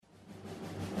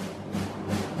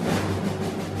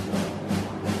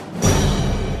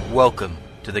Welcome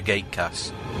to the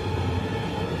Gatecast,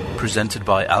 presented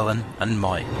by Alan and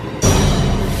Mike.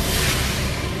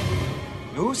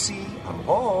 Lucy, I'm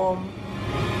home.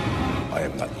 I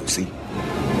am not Lucy.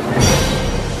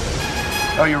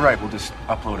 Oh, you're right. We'll just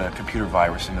upload a computer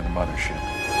virus into the mothership.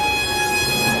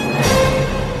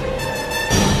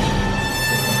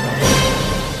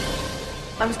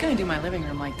 I was going to do my living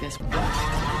room like this.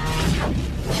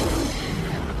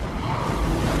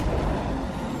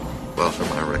 Well, sir,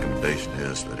 my recommendation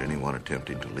is that anyone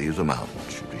attempting to leave the mountain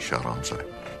should be shot on sight.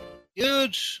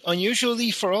 Good,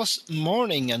 unusually for us,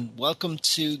 morning, and welcome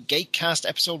to Gatecast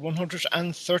episode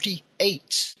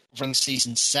 138 from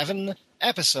season 7,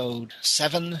 episode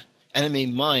 7, Enemy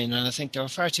Mine, and I think there are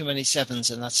far too many sevens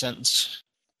in that sentence.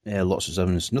 Yeah, lots of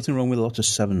sevens. Nothing wrong with a lot of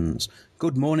sevens.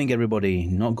 Good morning, everybody.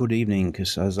 Not good evening,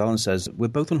 because as Alan says, we're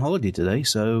both on holiday today,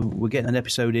 so we're getting an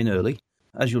episode in early.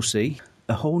 As you'll see,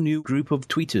 a whole new group of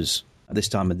tweeters at this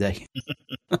time of day.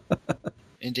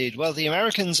 Indeed. Well, the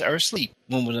Americans are asleep,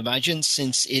 one would imagine,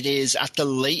 since it is at the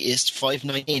latest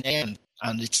 5:19 a.m.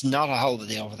 and it's not a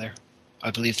holiday over there.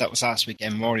 I believe that was last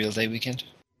weekend, Memorial Day weekend.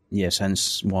 Yes,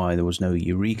 hence why there was no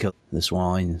Eureka, the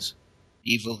swines.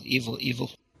 Evil, evil,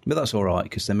 evil. But that's all right,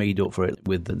 because they made up for it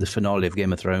with the finale of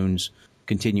Game of Thrones,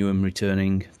 Continuum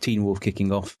returning, Teen Wolf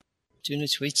kicking off. Doing a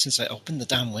tweet since I opened the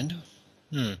damn window.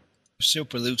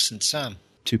 Super Luke and Sam.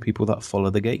 Two people that follow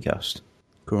the Gatecast,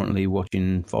 currently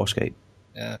watching Farscape.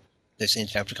 They seem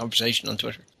to have a conversation on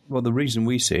Twitter. Well, the reason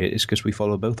we see it is because we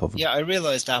follow both of them. Yeah, I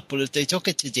realise that, but if they took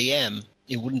it to DM,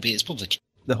 it wouldn't be as public.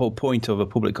 The whole point of a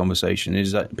public conversation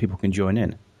is that people can join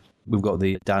in. We've got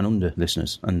the Down Under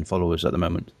listeners and followers at the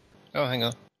moment. Oh, hang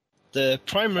on. The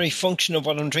primary function of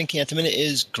what I'm drinking at the minute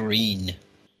is green.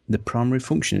 The primary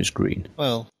function is green?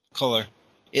 Well, colour.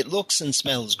 It looks and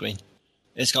smells green.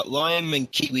 It's got lime and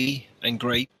kiwi and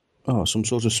grape. Oh, some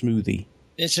sort of smoothie.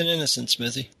 It's an innocent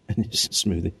smoothie. An innocent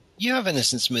smoothie. You have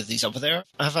innocent smoothies over there.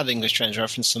 I've had English Trends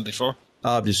reference them before.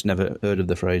 I've just never heard of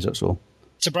the phrase, that's all.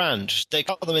 It's a brand. They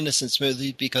call them innocent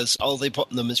smoothie because all they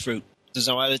put in them is fruit. There's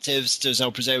no additives, there's no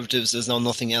preservatives, there's no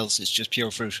nothing else. It's just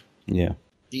pure fruit. Yeah.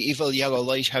 The evil yellow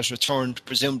light has returned,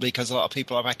 presumably because a lot of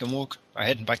people are back in work, or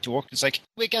heading back to work. It's like,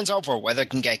 weekend's over, weather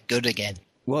can get good again.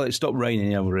 Well, it stopped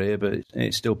raining over here, but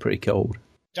it's still pretty cold.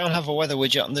 Don't have a weather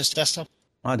widget on this desktop?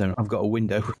 I don't. I've got a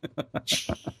window.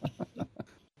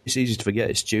 It's easy to forget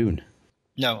it's June.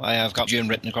 No, I have got June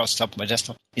written across the top of my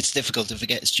desktop. It's difficult to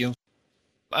forget it's June.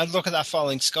 I look at that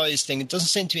falling skies thing. It doesn't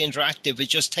seem to be interactive. It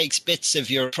just takes bits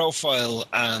of your profile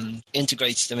and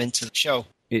integrates them into the show.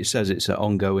 It says it's an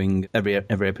ongoing, every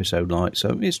episode like,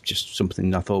 so it's just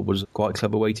something I thought was quite a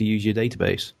clever way to use your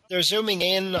database. They're zooming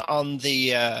in on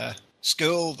the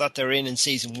school that they're in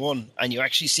season 1, and you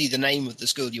actually see the name of the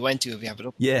school you went to if you have it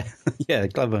up. Yeah, yeah,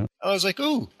 clever. I was like,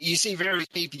 ooh, you see various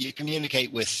people you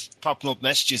communicate with popping up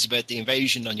messages about the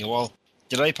invasion on your wall.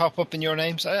 Did I pop up in your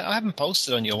names? I haven't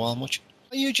posted on your wall much.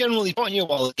 You generally put on your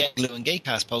wall Get Glue and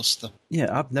Gatecast posts them. Yeah,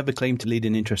 I've never claimed to lead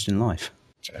an interesting life.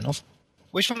 Fair enough.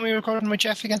 Which one were you recording with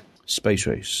Jeff again? Space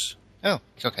Race. Oh,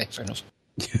 okay, fair enough.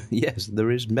 Yes, there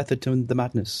is method to the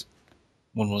madness.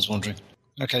 One was wondering.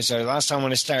 Okay, so last time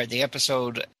when I started the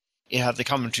episode, it had the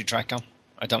commentary track on.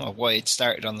 I don't know why it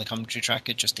started on the commentary track,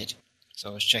 it just did. So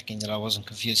I was checking that I wasn't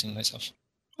confusing myself.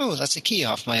 Oh, that's a key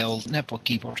off my old netbook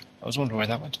keyboard. I was wondering where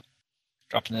that went.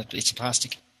 Dropping it, it's a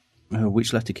plastic.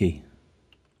 Which letter key?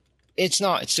 It's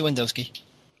not, it's the Windows key.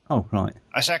 Oh, right.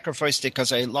 I sacrificed it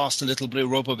because I lost a little blue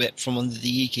rubber bit from under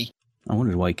the E key. I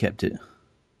wondered why you kept it.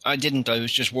 I didn't, I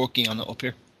was just working on it up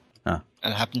here. Ah.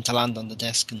 And it happened to land on the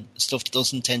desk, and stuff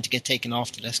doesn't tend to get taken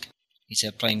off the desk. He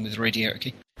said playing with the radiator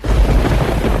key.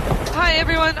 Hi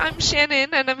everyone, I'm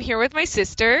Shannon and I'm here with my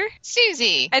sister,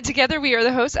 Susie. And together we are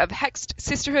the hosts of Hexed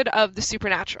Sisterhood of the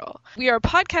Supernatural. We are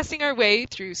podcasting our way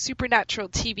through supernatural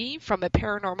TV from a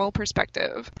paranormal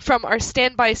perspective. From our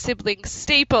standby sibling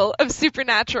staple of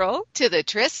Supernatural To the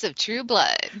trysts of True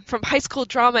Blood. From high school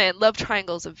drama and love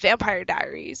triangles of Vampire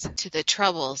Diaries. To the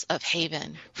troubles of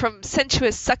Haven. From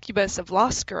sensuous succubus of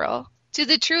Lost Girl. To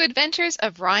the true adventures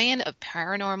of Ryan of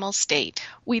Paranormal State.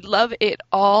 We love it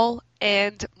all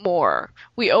and more.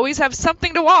 We always have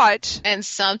something to watch. And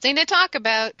something to talk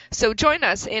about. So join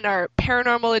us in our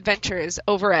paranormal adventures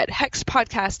over at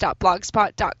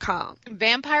hexpodcast.blogspot.com.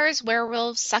 Vampires,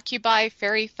 werewolves, succubi,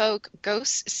 fairy folk,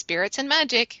 ghosts, spirits, and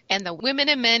magic, and the women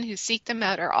and men who seek them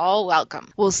out are all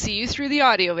welcome. We'll see you through the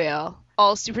audio veil.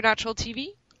 All supernatural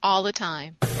TV. All the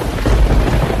time.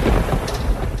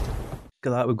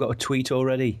 Look at that, we've got a tweet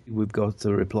already. We've got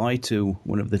a reply to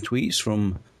one of the tweets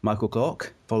from Michael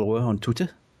Clark, follower on Twitter.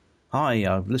 Hi,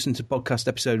 I've listened to podcast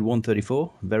episode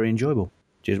 134. Very enjoyable.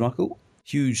 Cheers, Michael.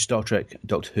 Huge Star Trek,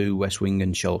 Doctor Who, West Wing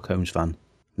and Sherlock Holmes fan.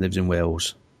 Lives in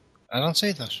Wales. I don't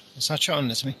see that. It's not showing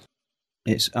it to me.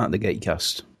 It's at the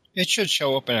Gatecast. It should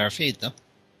show up in our feed, though.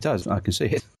 It does, I can see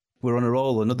it. We're on a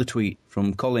roll. Another tweet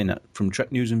from Colin from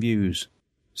Trek News and Views.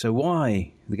 So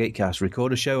why, the Gatecast,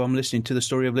 record a show I'm listening to the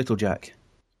story of Little Jack?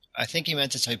 I think he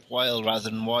meant to type while rather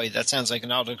than why. That sounds like an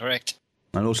autocorrect.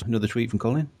 And also another tweet from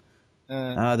Colin.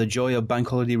 The joy of bank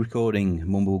holiday recording,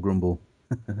 mumble grumble.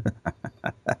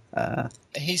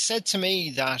 He said to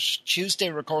me that Tuesday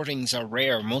recordings are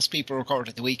rare. Most people record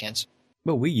at the weekends.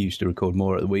 Well, we used to record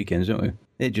more at the weekends, don't we?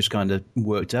 It just kind of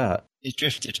worked out. It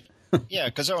drifted. Yeah,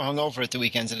 because I was hungover at the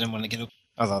weekends and didn't want to get up.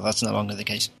 Although that's no longer the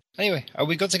case. Anyway, are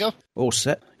we good to go? All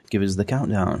set. Give us the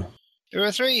countdown.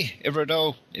 Ibra 3, Ibra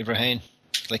Do, Ibra Hain,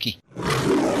 Clicky.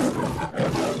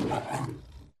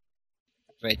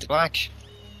 Fade to black.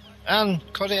 And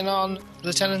cut in on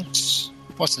Lieutenant...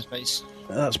 What's his face?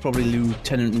 That's probably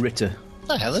Lieutenant Ritter. What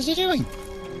the hell is he doing?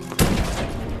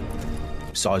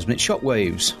 Seismic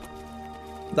shockwaves.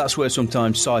 That's where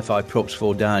sometimes sci-fi props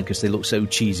fall down because they look so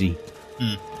cheesy.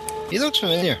 He looks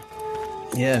familiar.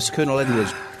 Yes, Colonel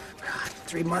Edwards.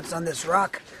 3 months on this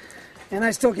rock, and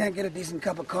I still can't get a decent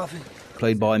cup of coffee.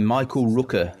 Played by Michael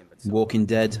Rooker, Walking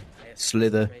Dead,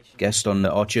 Slither, guest on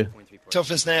Archer.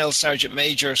 Tough as nails, Sergeant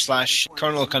Major /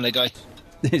 Colonel kind of guy.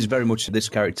 He's very much this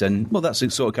character, and well, that's the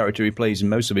sort of character he plays in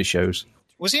most of his shows.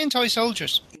 Was he in Toy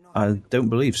Soldiers? I don't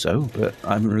believe so, but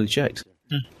I haven't really checked.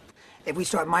 If we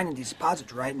start mining these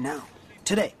deposits right now,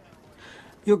 today,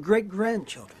 your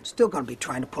great-grandchildren still going to be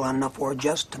trying to pull out enough ore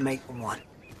just to make one.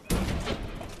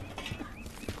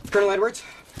 Colonel Edwards?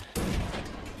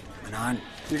 Menard.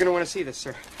 You're going to want to see this,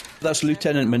 sir. That's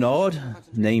Lieutenant Menard,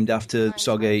 named after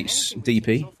Stargate's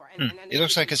DP. He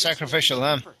looks like a sacrificial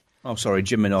lamb. Oh, sorry,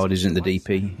 Jim Menard isn't the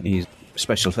DP. He's a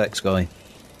special effects guy.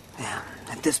 Yeah,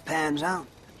 if this pans out,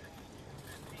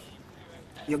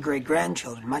 your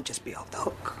great-grandchildren might just be off the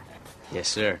hook. Yes,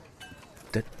 sir.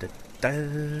 Da, da, da.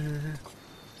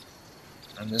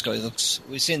 And this guy looks...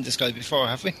 We've seen this guy before,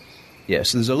 have we? Yeah,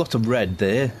 so there's a lot of red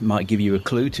there. Might give you a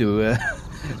clue to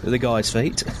the guy's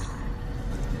fate.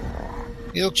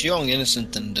 He looks young,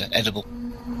 innocent, and edible.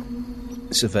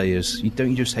 Surveyors. You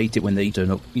don't just hate it when they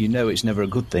turn up. You know it's never a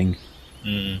good thing.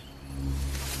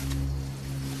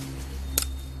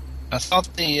 I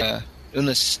thought the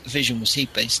Unis vision was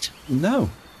heat-based. No.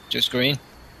 Just green.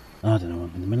 I don't know.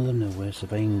 I'm in the middle of nowhere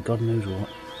surveying God knows what.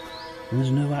 And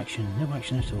there's no action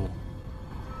at all.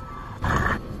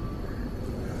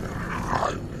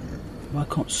 Why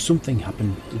can't something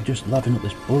happen? We're just laughing at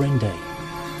this boring day.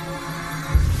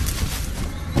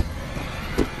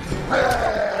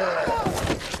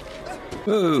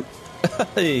 Oh,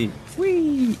 hey,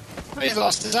 whee! He's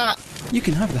lost his hat. You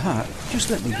can have the hat.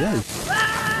 Just let me go.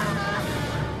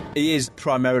 He is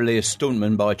primarily a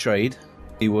stuntman by trade.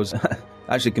 He was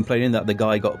actually complaining that the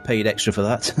guy got paid extra for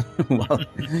that. Well,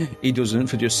 he doesn't,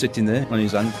 for just sitting there on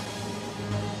his hand.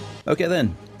 Okay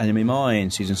then, Enemy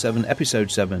Mine, Season 7, Episode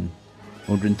 7,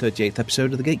 138th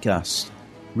episode of the Gatecast.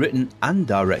 Written and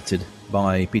directed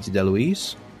by Peter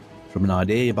DeLuise, from an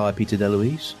idea by Peter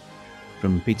DeLuise,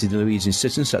 from Peter DeLuise's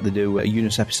insistence that they do a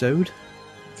Unis episode.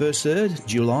 First aired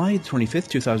July 25th,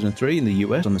 2003 in the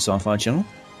US on the Sci-Fi Channel.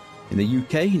 In the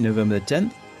UK, November the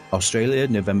 10th. Australia,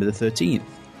 November the 13th.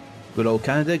 Good old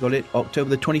Canada got it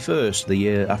October the 21st, the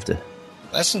year after.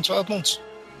 Less than 12 months.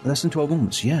 Less than 12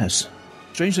 months, yes.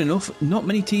 Strangely enough, not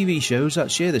many TV shows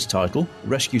that share this title.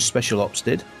 Rescue Special Ops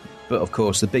did. But of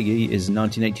course, the biggie is the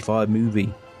 1985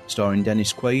 movie starring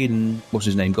Dennis Quaid and, what's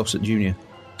his name, Gossett Jr.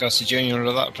 Gossett Jr. with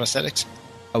a lot of prosthetics.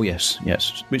 Oh, yes.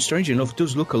 Which, strangely enough,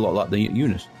 does look a lot like the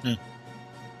Unis.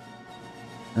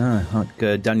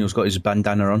 Daniel's got his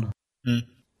bandana on.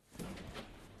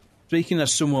 Speaking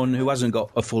as someone who hasn't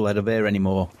got a full head of hair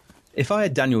anymore, if I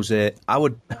had Daniel's hair, I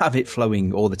would have it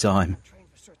flowing all the time.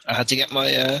 I had to get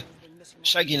my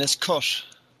shagginess cut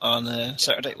on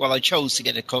Saturday. Well, I chose to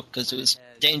get it cut because it was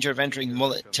danger of entering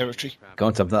mullet territory.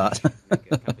 Can't have that.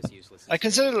 I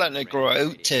considered letting it grow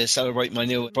out to celebrate my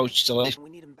new approach to life.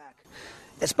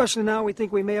 Especially now we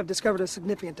think we may have discovered a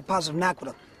significant deposit of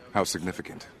naquita. How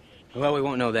significant? Well, we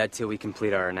won't know that till we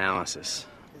complete our analysis.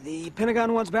 The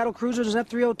Pentagon wants battle cruisers and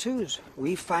F-302s.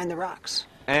 We find the rocks.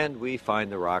 And we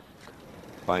find the rock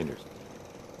finders.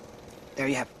 There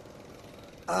you have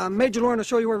it. Major Lauren will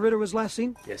show you where Ritter was last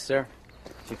seen. Yes, sir.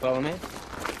 You follow me?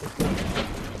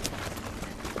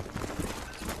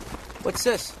 What's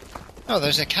this? Oh,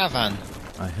 there's a cavern.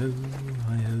 Hi-ho,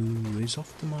 is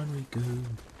off the mine we go.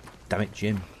 Damn it,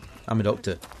 Jim. I'm a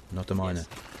doctor, not a miner.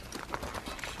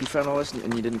 You found all this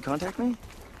and you didn't contact me?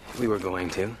 We were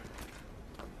going to.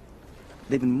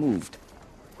 They've been moved.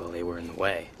 Well, they were in the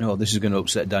way. Oh, this is going to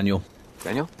upset Daniel.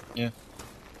 Daniel? Yeah.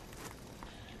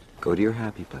 Go to your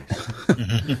happy place.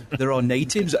 There are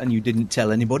natives and you didn't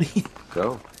tell anybody.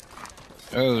 Go.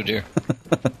 Oh, dear.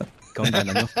 Calm down,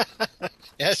 Daniel.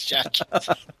 Yes, Jack.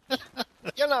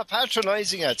 You're not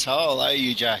patronising at all, are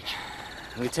you, Jack?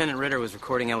 Lieutenant Ritter was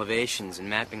recording elevations and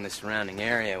mapping the surrounding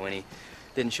area. When he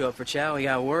didn't show up for chow, he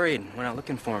got worried. We're not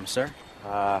looking for him, sir.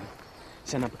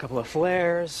 Sent up a couple of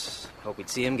flares. Hope we'd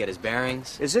see him, get his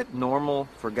bearings. Is it normal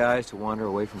for guys to wander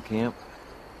away from camp?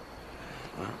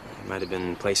 Well, he might have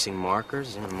been placing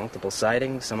markers, multiple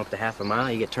sightings, some up to half a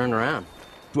mile. You get turned around.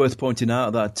 Worth pointing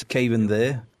out that Caven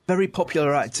there, very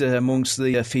popular actor amongst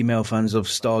the female fans of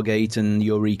Stargate and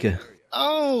Eureka.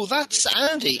 Oh, that's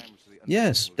Andy.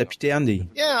 Yes, Deputy Andy.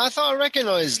 Yeah, I thought I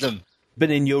recognised them.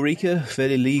 Been in Eureka,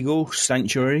 Fairly Legal,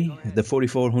 Sanctuary, The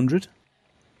 4400.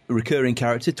 A recurring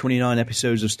character, 29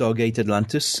 episodes of Stargate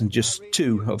Atlantis, and just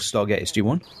 2 of Stargate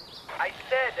SG-1. I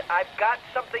said, I've got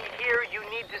something here you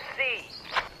need to see.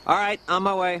 All right, on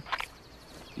my way.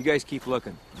 You guys keep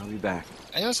looking. I'll be back.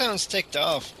 I know sounds ticked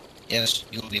off. Yes,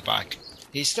 you'll be back.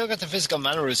 He's still got the physical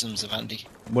mannerisms of Andy.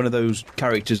 One of those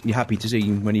characters you're happy to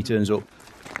see when he turns up.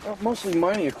 Well, mostly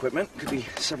mining equipment. Could be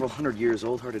several hundred years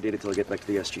old. Hard to date it till I get back to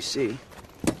the SGC.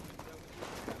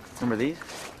 Remember these?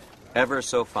 Ever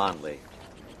so fondly.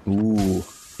 Ooh,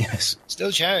 yes.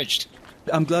 Still charged.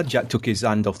 I'm glad Jack took his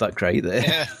hand off that crate there.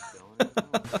 Yeah.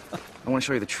 I want to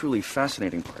show you the truly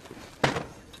fascinating part.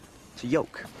 It's a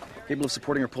yoke. Capable of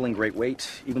supporting or pulling great weight,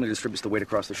 evenly distributes the weight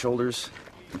across the shoulders,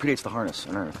 and predates the harness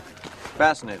on Earth.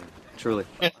 Fascinating, truly.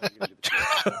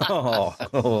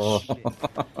 Oh.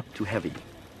 Too heavy.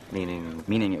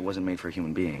 Meaning it wasn't made for a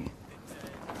human being.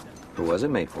 Who was it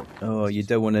made for? Oh, you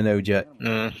don't want to know, Jack.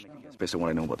 Based on what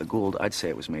I know about the Gould, I'd say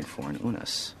it was made for an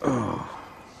Unas.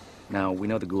 Now, we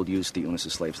know the Gould used the Unas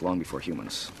as slaves long before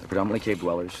humans. They're predominantly cave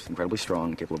dwellers, incredibly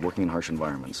strong, capable of working in harsh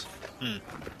environments.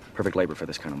 Perfect labor for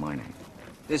this kind of mining.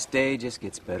 This day just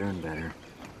gets better and better.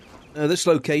 This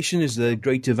location is the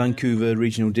Greater Vancouver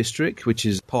Regional District, which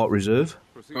is part reserve.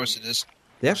 Of course it is.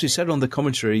 They actually said on the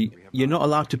commentary, you're not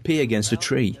allowed to pee against a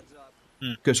tree.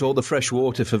 Because all the fresh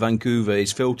water for Vancouver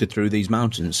is filtered through these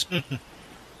mountains.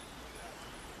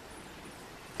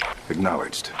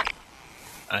 Acknowledged.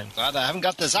 I'm glad I haven't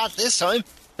got the Zat this time.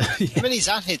 How many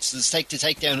Zat hits does it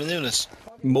take down an Unas?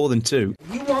 More than 2.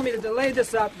 You want me to delay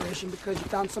this operation because you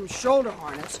found some shoulder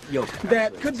harness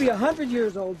that could be 100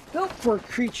 years old, built for a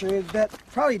creature that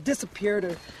probably disappeared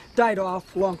or died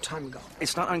off a long time ago.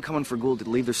 It's not uncommon for Gould to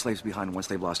leave their slaves behind once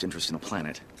they've lost interest in a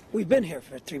planet. We've been here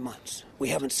for 3 months. We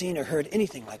haven't seen or heard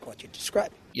anything like what you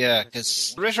described. Yeah,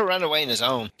 because Ritter ran away on his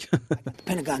own. The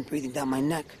Pentagon breathing down my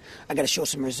neck. I gotta show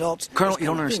some results. Colonel, you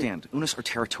don't understand. Unas are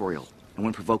territorial, and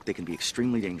when provoked, they can be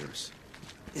extremely dangerous.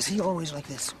 Is he always like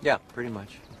this? Yeah, pretty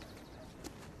much.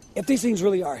 If these things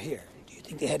really are here, do you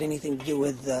think they had anything to do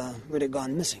with Ritter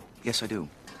gone missing? Yes, I do.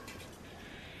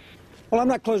 Well, I'm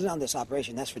not closing down this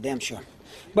operation, that's for damn sure.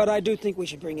 But I do think we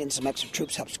should bring in some extra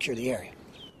troops to help secure the area.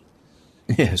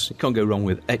 Yes, it can't go wrong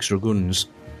with extra guns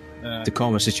to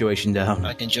calm a situation down.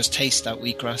 I can just taste that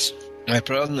wheatgrass. My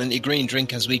predominantly green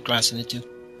drink has wheatgrass in it too.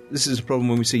 This is a problem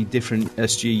when we see different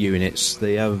SG units.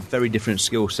 They have very different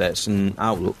skill sets and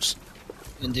outlooks.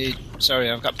 Indeed. Sorry,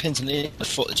 I've got pins in the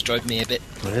foot that's driving me a bit.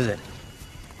 What is it?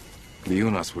 The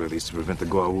Unas were released to prevent the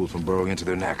Goa'uld from burrowing into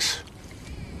their necks.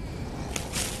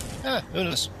 Ah,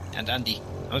 Unas. And Andy.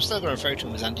 I'm still going to refer to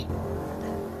him as Andy.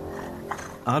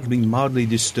 I'd be mildly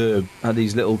disturbed at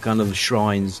these little kind of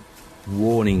shrines,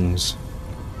 warnings.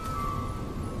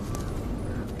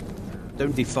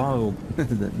 Don't defile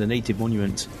the native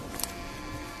monument.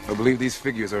 I believe these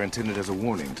figures are intended as a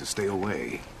warning to stay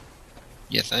away.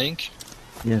 You think?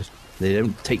 Yes, they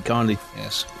don't take kindly.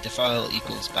 Yes, defile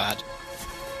equals bad.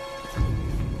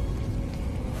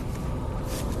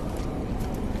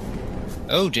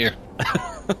 Oh dear.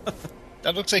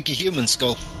 That looks like a human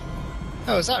skull.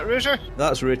 Oh, is that Ritter?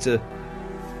 That's Ritter.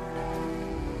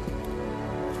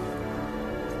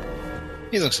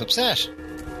 He looks upset.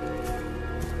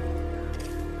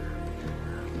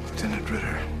 Lieutenant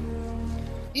Ritter.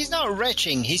 He's not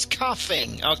retching, he's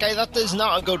coughing. Okay, that is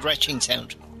not a good retching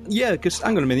sound. Yeah, because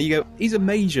hang on a minute, you go, he's a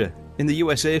major in the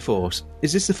US Air Force.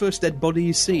 Is this the first dead body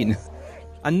he's seen?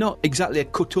 And not exactly a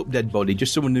cut-up dead body,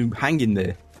 just someone who hanging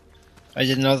there. I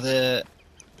didn't know the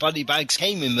body bags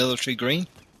came in military green.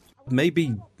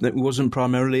 Maybe it wasn't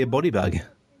primarily a body bag.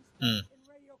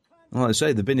 Like I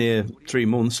say, they've been here 3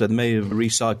 months, so they may have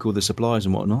recycled the supplies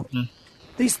and whatnot.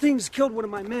 These things killed one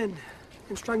of my men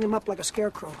and strung him up like a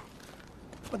scarecrow.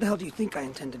 What the hell do you think I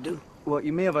intend to do? Well,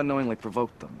 you may have unknowingly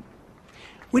provoked them.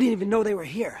 We didn't even know they were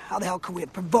here. How the hell could we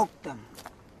have provoked them?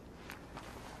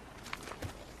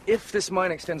 If this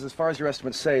mine extends as far as your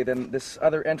estimates say, then this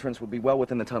other entrance would be well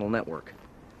within the tunnel network.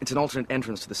 It's an alternate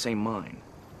entrance to the same mine.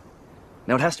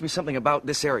 Now, it has to be something about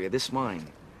this area, this mine.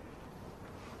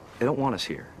 They don't want us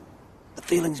here. The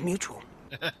feeling's mutual.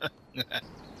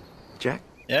 Jack?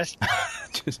 Yes?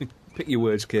 Just pick your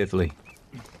words carefully.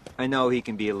 I know he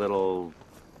can be a little...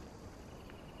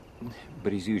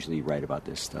 but he's usually right about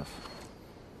this stuff.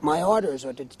 My orders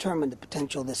are to determine the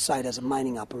potential of this site as a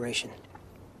mining operation.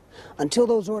 Until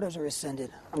those orders are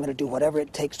rescinded, I'm going to do whatever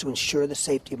it takes to ensure the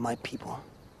safety of my people.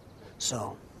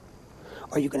 So,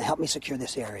 are you going to help me secure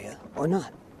this area or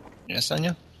not? Yes,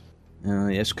 Daniel?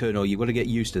 Yes, Colonel, you've got to get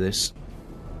used to this.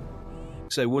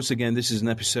 So, once again, this is an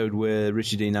episode where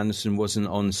Richard Dean Anderson wasn't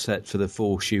on set for the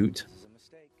fall shoot.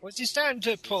 Was he starting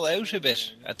to pull out a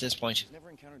bit at this point?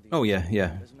 Oh,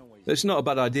 yeah. It's not a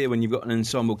bad idea when you've got an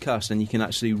ensemble cast and you can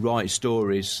actually write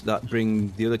stories that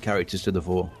bring the other characters to the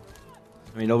fore.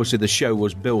 I mean, obviously the show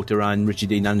was built around Richard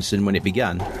Dean Anderson when it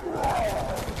began.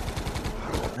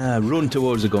 Run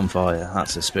towards the gunfire,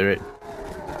 that's the spirit.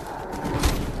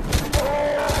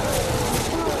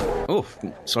 Oh,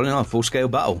 sorry, now, full-scale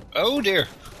battle. Oh, dear.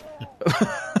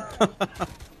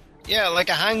 Yeah, like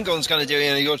a handgun's going to do it,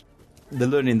 and he goes... They're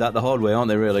learning that the hard way, aren't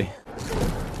they, really?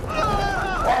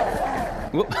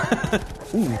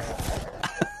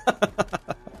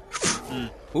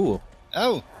 Ooh.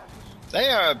 Oh, they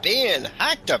are being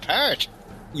hacked apart.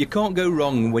 You can't go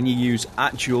wrong when you use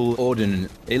actual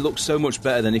ordnance. It looks so much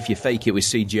better than if you fake it with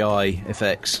CGI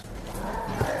effects.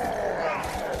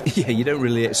 Yeah, you don't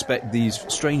really expect these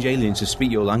strange aliens to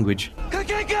speak your language.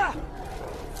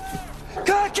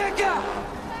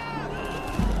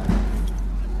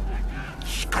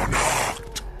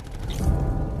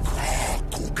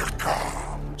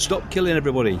 Stop killing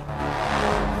everybody.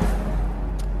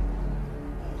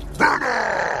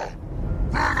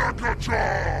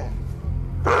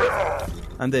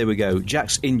 And there we go.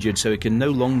 Jack's injured, so he can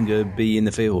no longer be in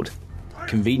the field.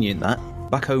 Convenient, that.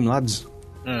 Back home, lads.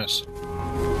 Yes.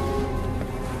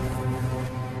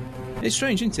 It's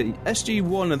strange, isn't it?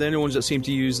 SG-1 are the only ones that seem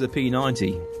to use the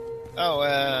P90.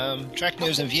 Oh, Track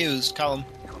News and Views column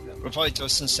replied to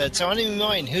us and said, so enemy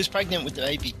mine, who's pregnant with the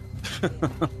baby?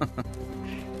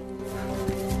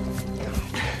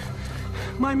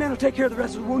 My men will take care of the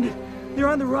rest of the wounded. They're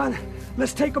on the run.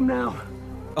 Let's take them now.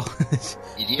 Oh,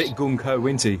 bit gung-ho,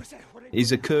 isn't he?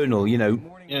 He's a colonel, you know.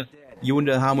 Yeah. You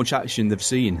wonder how much action they've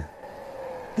seen.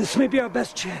 This may be our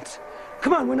best chance.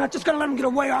 Come on, we're not just going to let them get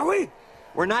away, are we?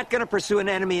 We're not going to pursue an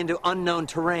enemy into unknown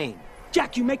terrain.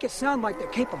 Jack, you make it sound like they're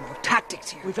capable of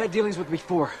tactics here. We've had dealings with them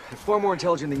before. They're far more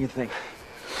intelligent than you think.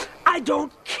 I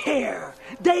don't care.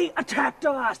 They attacked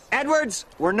us. Edwards,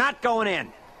 we're not going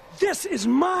in. This is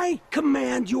my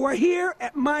command. You are here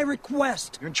at my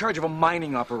request. You're in charge of a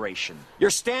mining operation. Your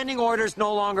standing orders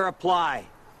no longer apply.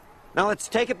 Now let's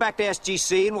take it back to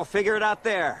SGC and we'll figure it out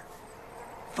there.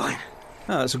 Fine.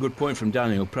 Oh, that's a good point from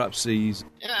Daniel. Perhaps he's...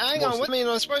 Yeah, hang on. I mean,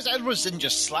 I suppose Edwards didn't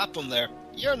just slap him there.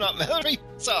 You're not military.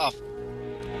 It's off.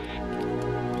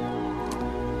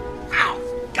 Ow!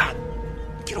 God!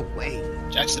 Get away.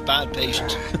 Jack's a bad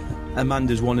patient.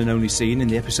 Amanda's one and only scene in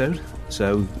the episode,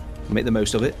 so make the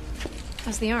most of it.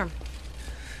 How's the arm?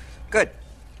 Good.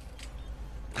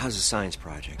 How's the science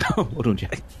project? Oh, well done,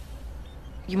 Jack.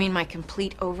 You mean my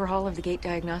complete overhaul of the gate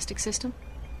diagnostic system?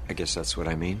 I guess that's what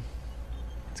I mean.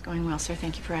 It's going well, sir.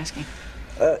 Thank you for asking.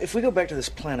 If we go back to this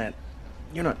planet,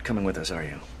 you're not coming with us, are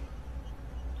you?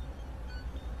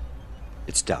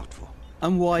 It's doubtful.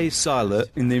 And why is Siler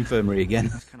in the infirmary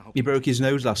again? He broke his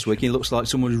nose last week. He looks like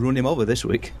someone's run him over this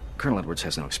week. Colonel Edwards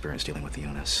has no experience dealing with the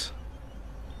UNIS.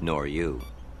 Nor you.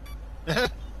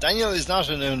 Daniel is not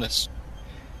an UNIS.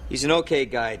 He's an okay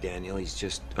guy, Daniel. He's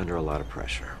just under a lot of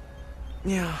pressure.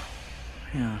 Yeah.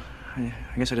 I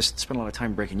guess I just spent a lot of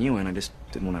time breaking you in. I just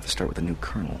didn't want to have to start with a new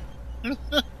colonel.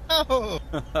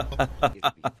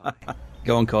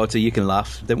 Go on, Carter. You can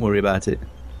laugh. Don't worry about it.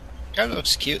 Carter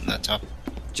looks cute in that top.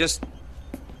 Just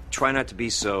try not to be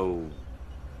so...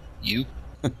 You?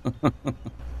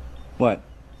 What?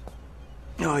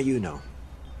 No, you know.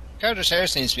 Carter's hair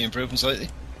seems to be improving slightly.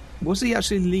 Was he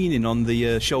actually leaning on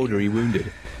the shoulder he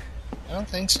wounded? I don't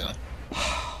think so.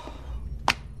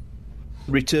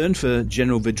 Return for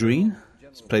General Vidrine,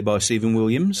 played by Stephen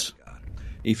Williams.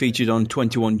 He featured on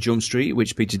 21 Jump Street,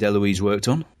 which Peter DeLuise worked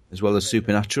on, as well as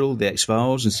Supernatural, The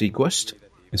X-Files and Sequest.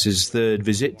 This is his third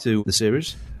visit to the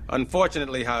series.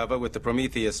 Unfortunately, however, with the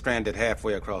Prometheus stranded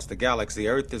halfway across the galaxy,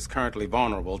 Earth is currently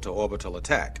vulnerable to orbital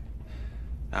attack.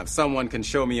 Now, if someone can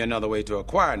show me another way to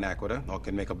acquire Naquita, or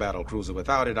can make a battle cruiser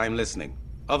without it, I'm listening.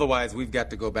 Otherwise, we've got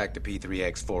to go back to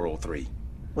P3X-403.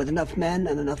 With enough men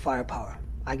and enough firepower.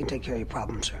 I can take care of your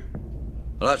problem, sir.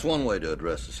 Well, that's one way to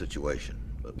address the situation.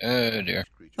 But Oh, dear.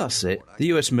 That's it. The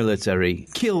US military,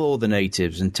 kill all the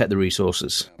natives and take the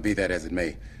resources. Be that as it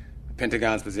may, the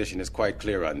Pentagon's position is quite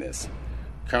clear on this.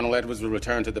 Colonel Edwards will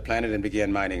return to the planet and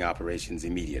begin mining operations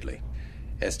immediately.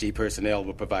 SG personnel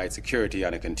will provide security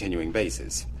on a continuing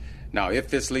basis. Now, if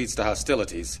this leads to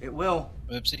hostilities... It will.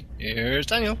 Oopsie. Here's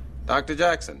Daniel. Dr.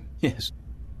 Jackson. Yes.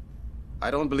 I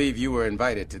don't believe you were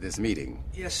invited to this meeting.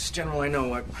 Yes, General, I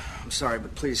know. I'm sorry,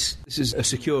 but please. This is a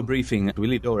secure briefing. We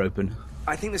leave the door open.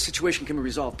 I think this situation can be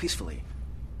resolved peacefully.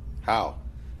 How?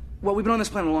 Well, we've been on this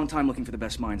planet a long time looking for the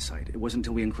best mine site. It wasn't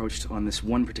until we encroached on this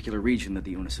one particular region that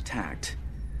the UNIS attacked.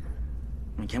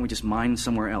 I mean, can't we just mine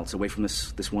somewhere else, away from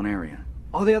this one area?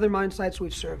 All the other mine sites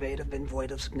we've surveyed have been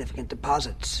void of significant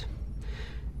deposits.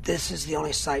 This is the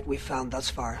only site we've found thus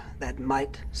far that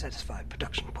might satisfy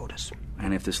production quotas.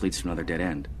 And if this leads to another dead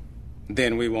end?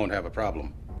 Then we won't have a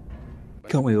problem.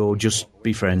 Can't we all just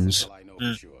be friends?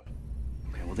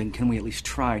 Okay, well then can we at least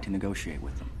try to negotiate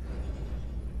with them?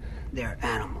 They're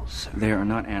animals, sir. They are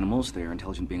not animals. They are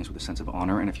intelligent beings with a sense of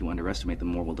honor, and if you underestimate them,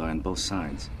 more will die on both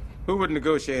sides. Who would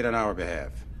negotiate on our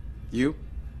behalf? You?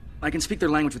 I can speak their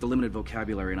language with a limited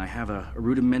vocabulary, and I have a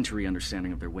rudimentary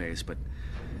understanding of their ways, but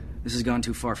this has gone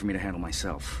too far for me to handle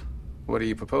myself. What are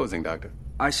you proposing, Doctor?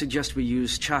 I suggest we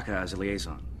use Chaka as a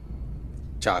liaison.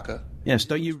 Chaka? Yes,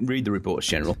 don't you read the reports,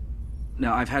 General?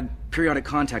 Now, I've had periodic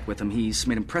contact with him. He's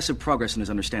made impressive progress in his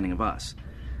understanding of us.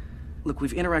 Look,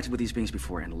 we've interacted with these beings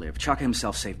before and lived. Chaka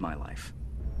himself saved my life.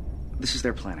 This is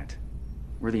their planet.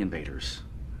 We're the invaders.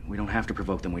 We don't have to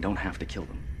provoke them. We don't have to kill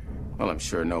them. Well, I'm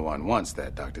sure no one wants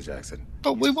that, Dr. Jackson.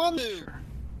 But we want to. Sure.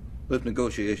 if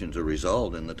negotiations are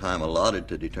resolved in the time allotted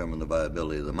to determine the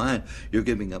viability of the mine, you're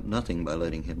giving up nothing by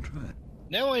letting him try.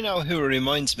 Now I know who it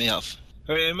reminds me of.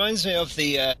 It reminds me of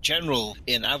the general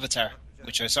in Avatar,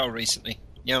 which I saw recently.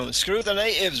 You know, screw the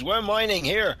natives, we're mining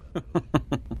here.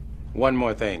 One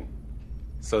more thing,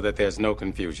 so that there's no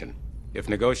confusion. If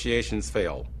negotiations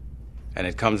fail, and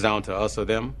it comes down to us or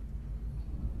them,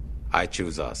 I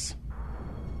choose us.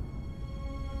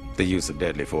 The use of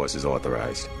deadly force is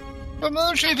authorized. We're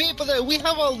military people there. We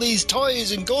have all these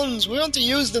toys and guns. We want to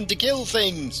use them to kill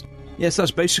things. Yes,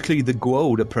 that's basically the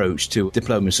Goa'uld approach to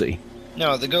diplomacy.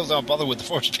 No, the girls don't bother with the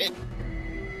force pit.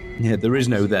 Yeah, there is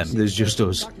no them. There's just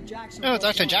us. No,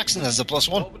 Dr. Jackson has the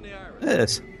 +1.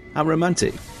 Yes, how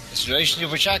romantic. The situation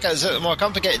with Chaka is a little more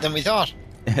complicated than we thought.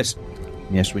 Yes.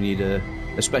 Yes, we need a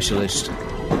specialist.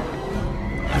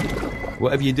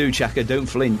 Whatever you do, Chaka, don't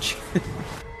flinch.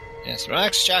 Yes,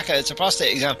 relax, Chaka. It's a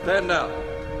prostate exam. Stand down.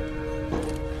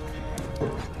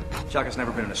 Chaka's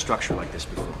never been in a structure like this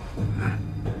before.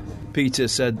 Peter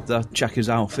said that Chaka's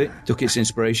outfit took its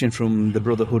inspiration from The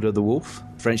Brotherhood of the Wolf,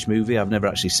 French movie I've never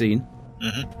actually seen.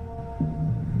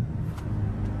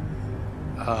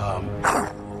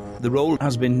 The role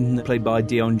has been played by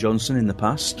Dion Johnson in the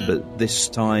past, but this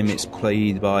time it's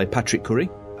played by Patrick Curry.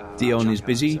 Dion is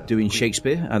busy doing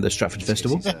Shakespeare at the Stratford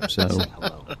Festival, so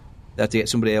they had to get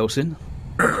somebody else in.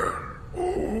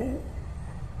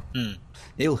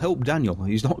 He'll help Daniel.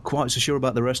 He's not quite so sure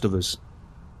about the rest of us.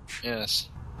 Yes.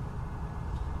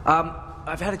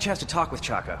 I've had a chance to talk with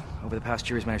Chaka. Over the past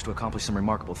year, he's managed to accomplish some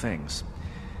remarkable things.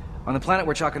 On the planet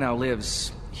where Chaka now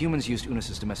lives, humans used Unis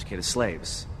as domesticated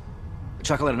slaves.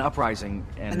 Chaka led an uprising,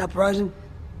 and... An uprising?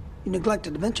 You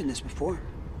neglected to mention this before.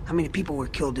 How many people were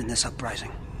killed in this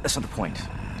uprising? That's not the point.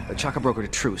 Chaka brokered a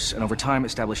truce, and over time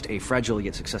established a fragile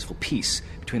yet successful peace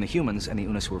between the humans and the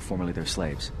Unis who were formerly their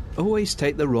slaves. Always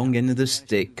take the wrong end of the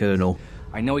stick, Colonel.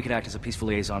 I know he could act as a peaceful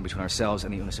liaison between ourselves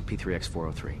and the Unis of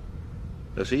P3X-403.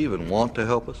 Does he even want to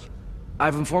help us?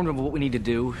 I've informed him of what we need to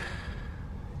do.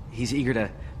 He's eager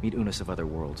to meet Unis of other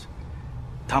worlds.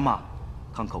 Tama,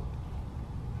 Kanko.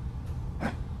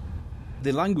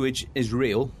 The language is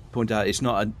real. Point out it's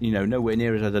not, nowhere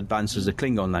near as advanced as the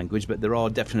Klingon language, but there are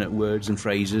definite words and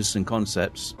phrases and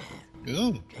concepts.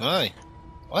 Ooh, aye.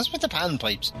 What's with the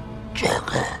panpipes?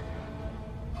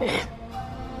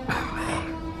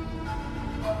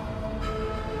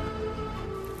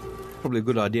 Probably a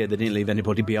good idea they didn't leave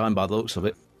anybody behind by the looks of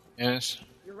it. Yes.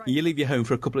 You leave your home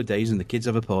for a couple of days and the kids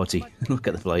have a party. Look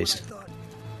at the place.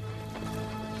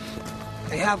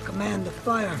 They have command of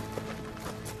fire.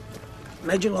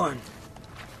 Major Lauren,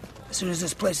 as soon as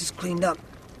this place is cleaned up,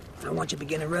 I want you to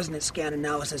begin a resonance scan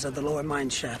analysis of the lower mine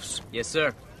shafts. Yes,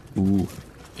 sir. Ooh.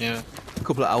 Yeah. A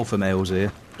couple of alpha males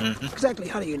here. Exactly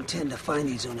how do you intend to find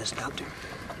these Unis, Doctor?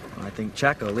 I think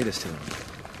Chaka will lead us to them.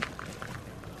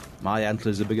 My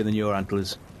antlers are bigger than your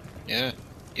antlers. Yeah.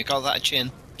 You call that a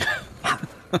chin?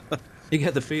 You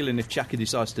get the feeling if Chaka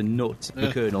decides to nut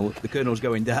the Colonel, the Colonel's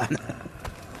going down.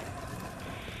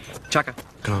 Chaka.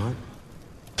 Khan.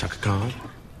 Chaka Khan.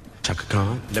 Chaka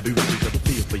Khan. Let me really get a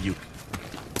feel for you.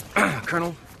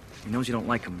 Colonel, he knows you don't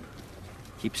like him.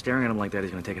 Keep staring at him like that,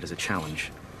 he's going to take it as a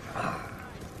challenge.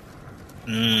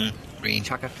 Green.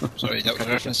 Chaka. Sorry, that was a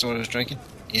reference to what I was drinking.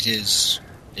 It is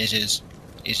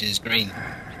green.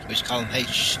 Which column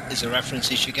H is a reference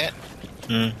he should get.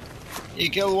 You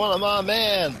killed one of my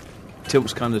men!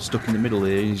 Tilt's kind of stuck in the middle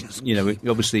here. He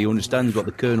obviously understands what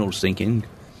the Colonel's thinking,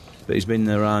 but he's been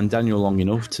around Daniel long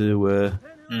enough to...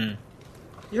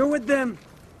 You're with them.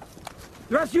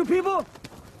 The rest of you people,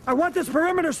 I want this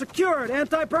perimeter secured.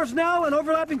 Anti-personnel and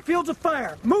overlapping fields of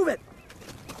fire. Move it!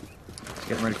 He's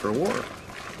getting ready for a war.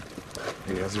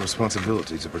 He has a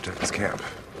responsibility to protect his camp.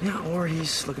 Yeah, or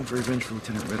he's looking for revenge for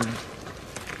Lieutenant Ritter.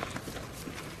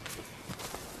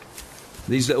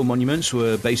 These little monuments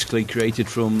were basically created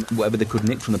from whatever they could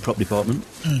nick from the prop department.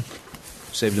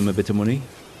 Saved them a bit of money.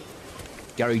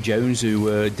 Gary Jones,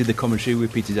 who did the commentary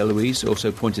with Peter DeLuise,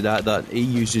 also pointed out that he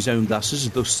used his own glasses,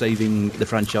 thus saving the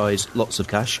franchise lots of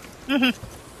cash.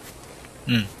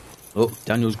 Oh,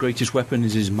 Daniel's greatest weapon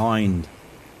is his mind.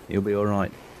 He'll be all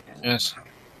right. Yes.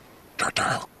 Cut.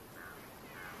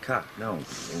 No,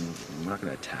 we're not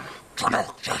going to attack.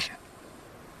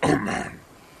 Oh, man.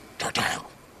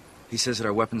 He says that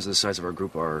our weapons the size of our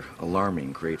group are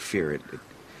alarming, create fear. It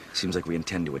seems like we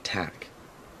intend to attack.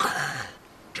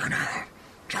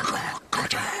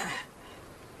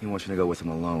 He wants me to go with him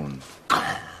alone.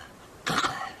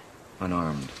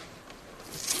 Unarmed.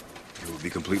 You will be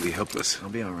completely helpless. I'll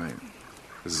be all right.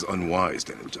 This is unwise,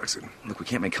 Daniel Jackson. Look, we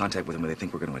can't make contact with him when they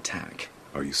think we're going to attack.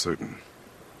 Are you certain?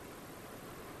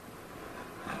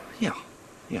 Yeah,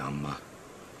 I'm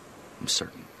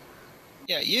certain.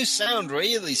 Yeah, you sound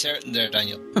really certain there,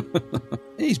 Daniel.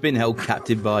 He's been held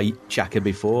captive by Chaka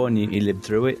before, and he lived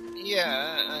through it.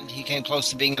 Yeah, and he came close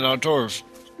to being an hors d'oeuvre.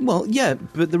 Well, yeah,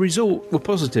 but the result were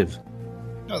positive.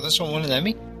 Oh, this one won an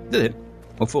Emmy? Did it?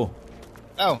 What for?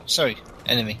 Oh, sorry,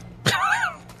 enemy.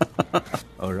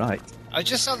 All right. I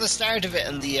just saw the start of it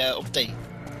in the update.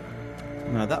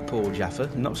 Now that Paul Jaffa,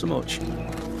 not so much.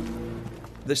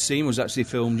 This scene was actually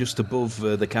filmed just above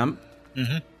the camp.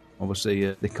 Mm-hmm.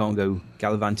 Obviously, they can't go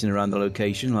gallivanting around the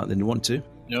location like they want to.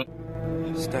 Nope.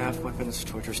 Staff, weapons,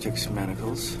 torture sticks,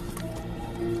 manacles.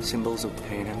 Symbols of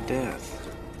pain and death.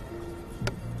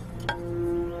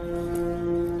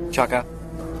 Chaka.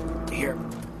 Here.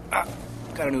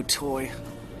 Got a new toy.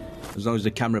 As long as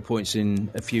the camera points in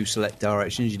a few select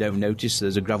directions, you don't notice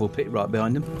there's a gravel pit right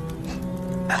behind them.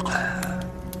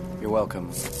 You're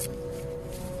welcome.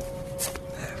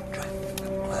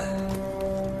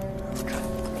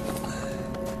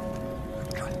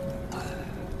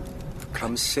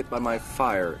 Come sit by my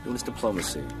fire. Unis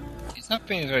diplomacy. He's not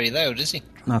being very loud, is he?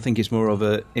 I think it's more of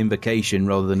an invocation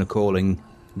rather than a calling.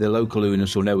 The local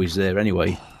Unis will know he's there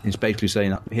anyway. It's basically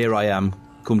saying, here I am,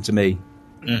 come to me.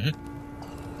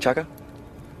 Mm-hmm. Chaka?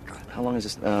 How long is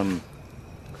this?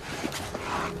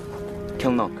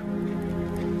 Kilnok.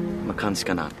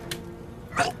 Makanskanan.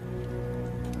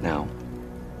 Now.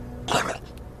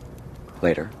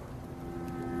 Later.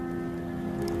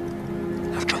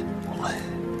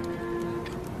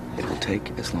 It will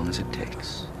take as long as it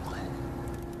takes.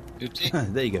 Oopsie.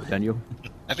 There you go, Daniel.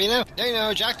 Happy now? Now you know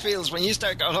how Jack feels when you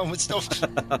start going on with stuff.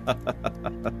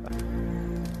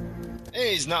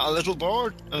 Hey, he's not a little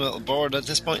bored. I'm a little bored at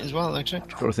this point as well, actually.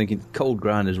 Sort of thinking cold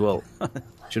ground as well.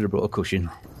 Should have brought a cushion.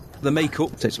 The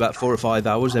makeup takes about 4 or 5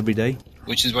 hours every day.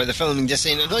 Which is why they're filming this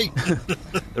scene at night.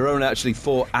 There are only actually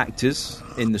 4 actors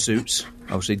in the suits,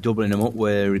 obviously doubling them up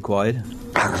where required.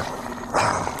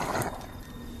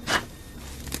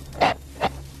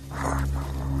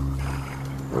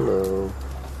 Hello.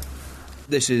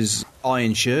 This is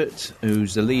Iron Shirt,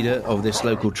 who's the leader of this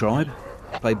local tribe,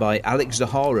 played by Alex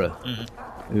Zahara,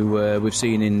 who we've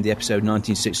seen in the episode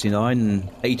 1969 and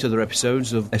 8 other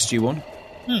episodes of SG-1.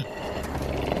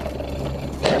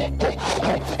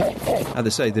 As they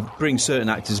say, they bring certain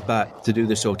actors back to do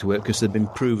this sort of work because they've been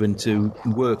proven to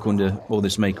work under all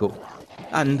this makeup.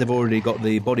 And they've already got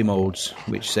the body moulds,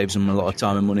 which saves them a lot of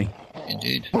time and money.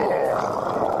 Indeed.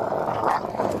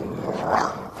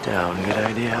 Down, good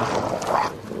idea.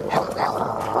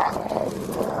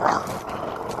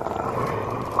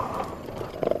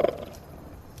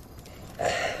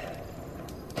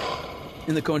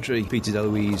 In the commentary, Peter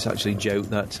DeLuise actually joked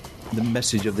that the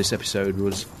message of this episode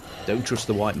was, don't trust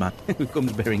the white man who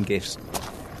comes bearing gifts.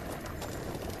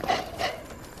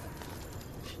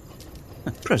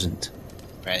 Present.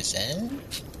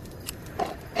 Present?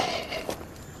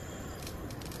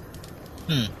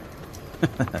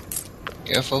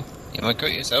 Careful, you might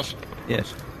cut yourself.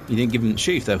 Yes. You didn't give him the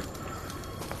sheath, though.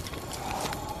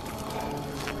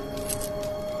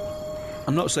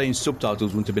 I'm not saying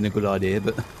subtitles wouldn't have been a good idea,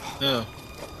 but... No.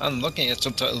 I'm looking at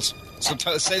subtitles.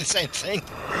 Subtitles say the same thing.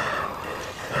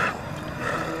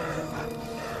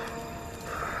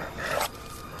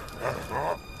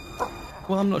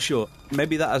 Well, I'm not sure.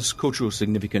 Maybe that has cultural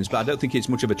significance, but I don't think it's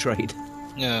much of a trade.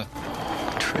 Yeah.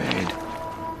 Trade.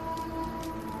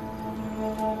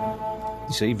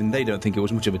 You see, even they don't think it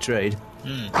was much of a trade.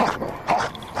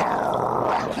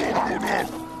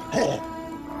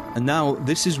 And now,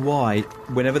 this is why,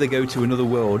 whenever they go to another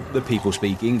world, the people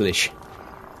speak English.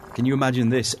 Can you imagine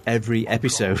this every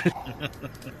episode?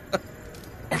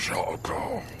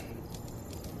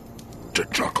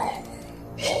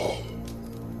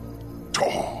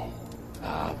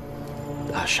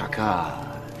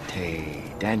 Ashaka te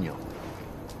Daniel.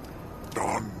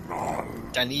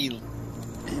 Daniel.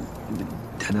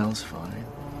 Daniel's fine.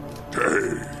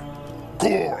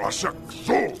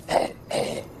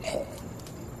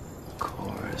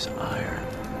 Core is iron.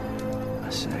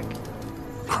 A sec.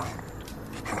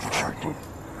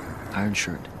 Iron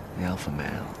Shirt, the alpha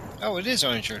male. Oh, it is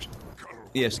Iron Shirt.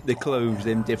 Yes, they clothed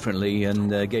him differently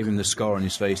and gave him the scar on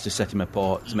his face to set him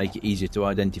apart, to make it easier to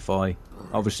identify.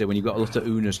 Obviously, when you've got a lot of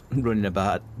Unas running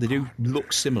about, they do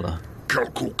look similar.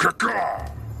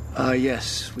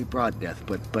 Yes, we brought death,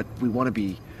 but we want to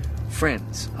be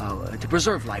friends, to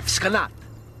preserve life. Skanat.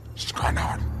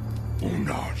 Skanat.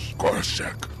 Unas,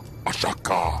 Gorsek,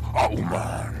 Ashaka,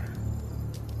 Auman.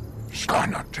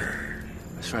 Skanate.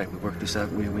 That's right, we worked this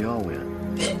out, we all win.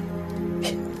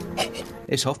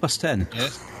 It's 10:30.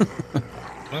 Yes.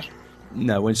 What?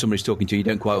 No, when somebody's talking to you, you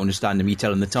don't quite understand them, you tell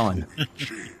them the time.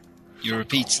 You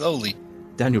repeat slowly.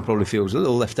 Daniel probably feels a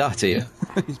little left out here.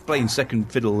 He's playing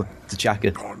second fiddle to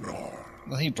Chaka.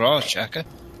 Well, he brought Chaka.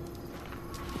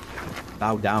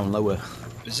 Bow down lower.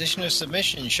 Position of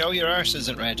submission. Show your arse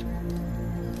isn't red.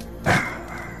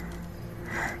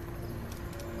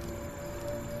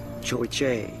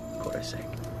 Choiche, Korasek.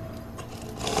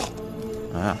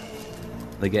 Ah,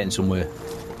 they're getting somewhere.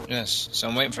 Yes, so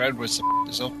I'm waiting for Edwards to f***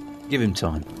 this up. Give him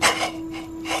time.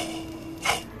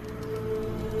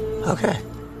 Okay.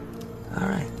 All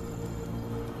right.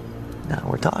 Now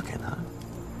we're talking, huh?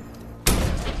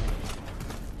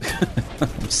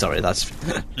 I'm sorry, that's...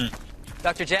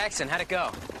 Dr. Jackson, how'd it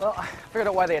go? Well, I figured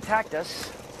out why they attacked us.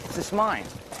 It's this mine.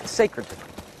 It's sacred to them.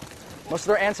 Most of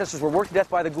their ancestors were worked to death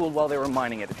by the Gould while they were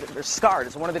mining it. They're scarred.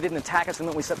 It's a wonder they didn't attack us the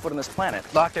minute we set foot on this planet.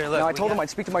 Doctor, look... Now, I told them I'd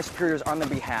speak to my superiors on their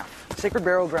behalf. Sacred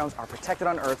burial grounds are protected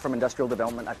on Earth from industrial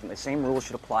development. I think the same rules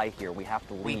should apply here. We have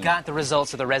to leave. We got the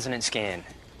results of the resonance scan.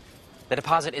 The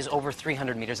deposit is over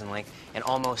 300 meters in length and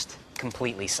almost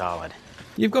completely solid.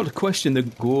 You've got to question the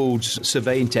Gould's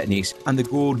surveying techniques, and the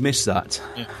Gould missed that.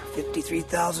 Yeah.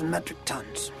 53,000 metric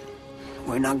tons.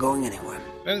 We're not going anywhere.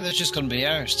 Well, they're just going to be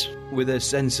arsed. With their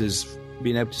sensors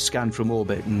being able to scan from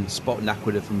orbit and spot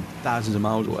Naquadah from thousands of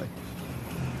miles away.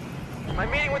 My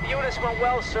meeting with the Unas went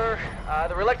well, sir.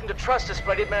 They're reluctant to trust us,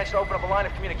 but I did manage to open up a line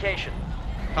of communication.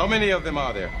 How many of them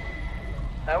are there?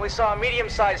 We saw a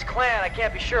medium-sized clan. I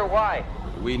can't be sure why.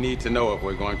 We need to know if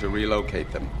we're going to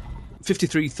relocate them.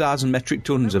 53,000 metric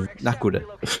tons of Naquadah.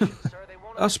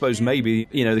 I suppose maybe,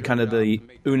 the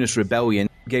Unas rebellion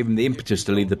gave them the impetus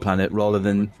to leave the planet rather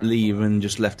than leave and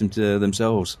just left them to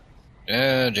themselves.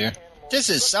 Oh, dear. This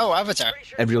is so Avatar.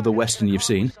 Every other Western you've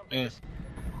seen. Yeah.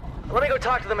 Let me go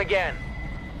talk to them again.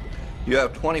 You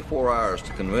have 24 hours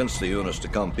to convince the Unas to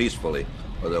come peacefully,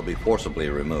 or they'll be forcibly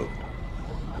removed.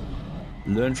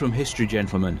 Learn from history,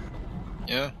 gentlemen.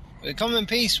 Yeah. We come in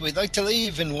peace. We'd like to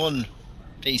leave in one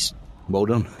piece. Well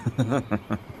done.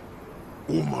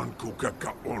 Uman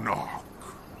kukeka onak.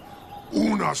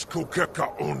 Unas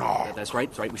kukeka onak. That's right,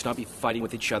 We should not be fighting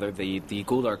with each other. The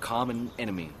Gould are a common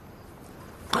enemy.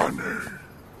 Kane.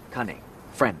 Kane.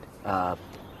 Friend.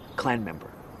 Clan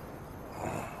member.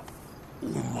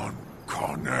 Uman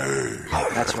Kane.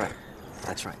 That's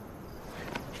right.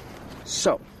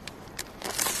 So.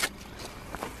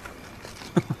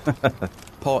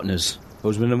 Partners.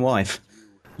 Husband and wife.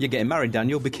 You're getting married,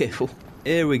 Daniel. Be careful.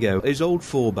 Here we go. His old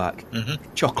fallback.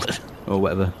 Mm-hmm. Chocolate. Or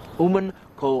whatever. Uman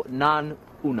ko nan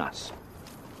unas.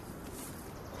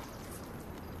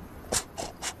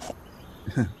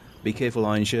 Be careful,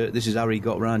 Iron Shirt. This is how he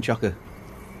got round Chaka.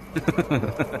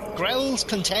 Growls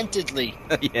contentedly.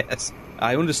 Yes.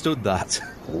 I understood that.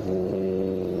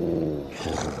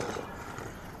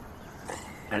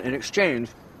 And in exchange,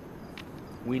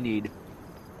 we need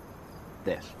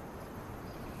this.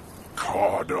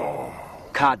 Kada.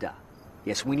 Kada.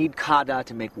 Yes, we need Kada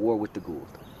to make war with the Gould.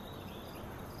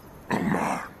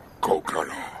 Aman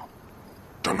kokala.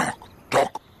 Tanak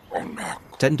tok onak.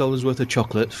 $10 worth of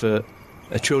chocolate for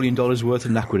 $1 trillion worth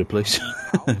of Naquadah, please.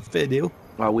 Fair deal.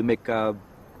 Well, we make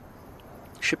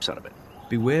ships out of it.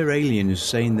 Beware aliens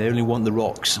saying they only want the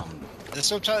rocks. The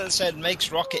subtitle said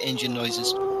makes rocket engine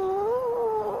noises.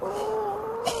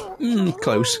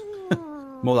 Close.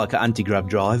 More like an anti-grav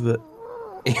drive, but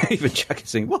even Jack is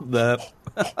saying, what the...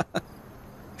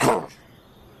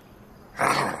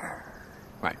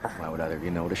 Right. Why would either of you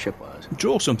know what a ship was?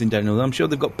 Draw something, Daniel. I'm sure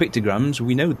they've got pictograms.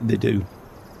 We know they do.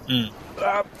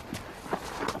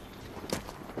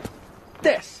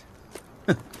 This.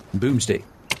 Boomstick.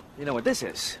 You know what this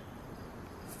is?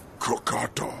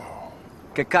 Kakata.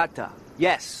 Kakata.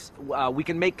 Yes, we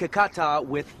can make kakata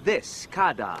with this,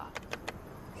 kada.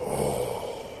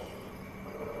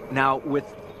 Now, with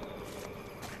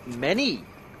many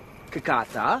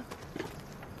kakata,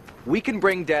 we can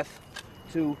bring death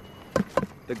to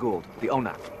the Gould, the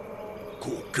Onak.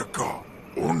 Kukeka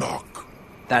Onak.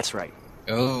 That's right.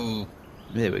 Oh,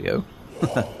 there we go.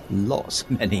 Lots,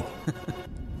 many.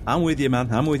 I'm with you,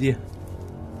 man. I'm with you.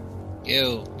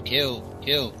 Kill, kill,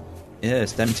 kill. Yeah,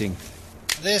 it's tempting.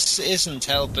 This isn't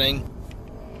helping.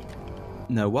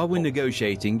 No, while we're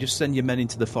negotiating, just send your men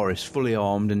into the forest, fully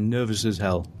armed and nervous as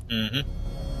hell.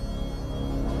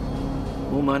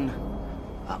 Uman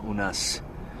unas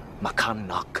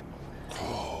makanak.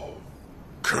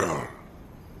 Kill.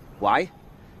 Why?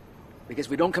 Because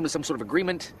we don't come to some sort of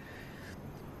agreement.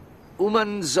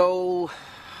 Uman zo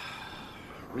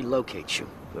relocate you.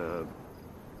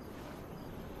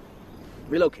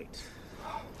 Relocate.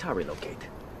 Ta relocate.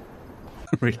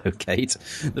 Relocate.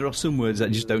 There are some words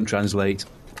that just don't translate.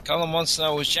 Colin wants to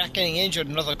know, was Jack getting injured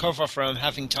another cover for him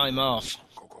having time off?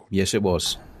 Yes, it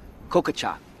was.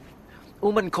 Kokacha.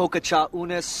 Uman kokacha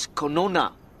unas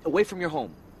konona. Away from your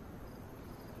home.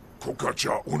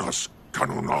 Kokacha unas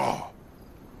kanona.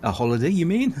 A holiday, you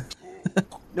mean?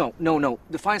 No.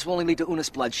 Defiance will only lead to unas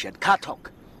bloodshed. Katok.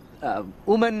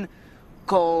 Uman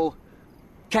ko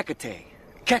kekate.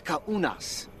 Keka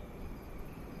unas.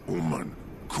 Uman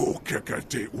ko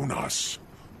kekate unas.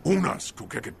 Unas ko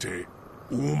kekate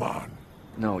uman.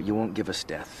 No, you won't give us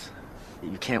death.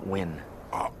 You can't win.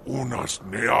 Unas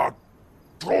nea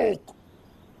trok.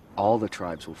 All the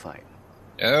tribes will fight.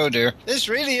 Oh dear. This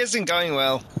really isn't going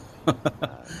well.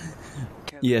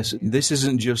 Yes, this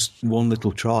isn't just one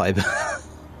little tribe.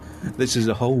 This is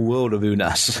a whole world of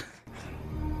Unas.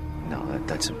 No,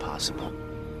 that's impossible.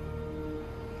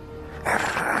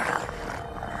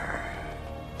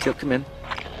 Teal, come in.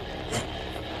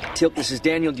 Teal, this is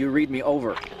Daniel. Do you read me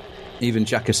over? Even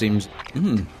Chaka seems...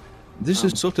 this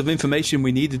is sort of information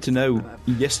we needed to know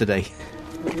yesterday.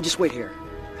 Just wait here.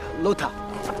 Lota.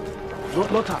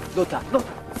 Lota.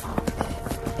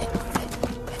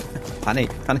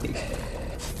 Panic.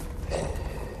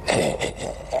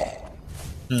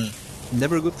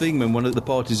 Never a good thing when one of the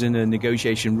parties in a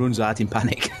negotiation runs out in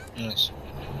panic. Yes.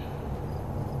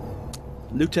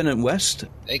 Lieutenant West,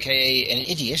 a.k.a. an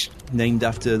idiot. Named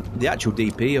after the actual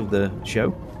DP of the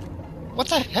show. What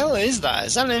the hell is that?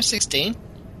 Is that an M16?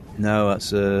 No,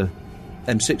 that's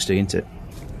M60, isn't it?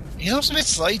 He looks a bit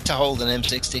slight to hold an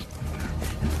M60.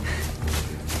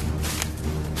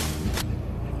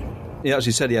 He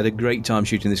actually said he had a great time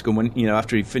shooting this gun when,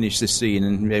 after he finished this scene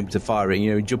and be able to fire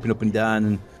it, jumping up and down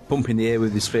and pumping the air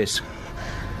with his fist.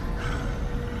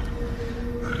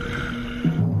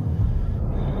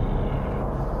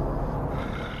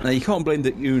 Now, you can't blame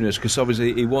the Unas because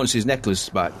obviously he wants his necklace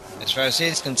back. As far as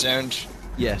he's concerned.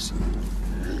 Yes.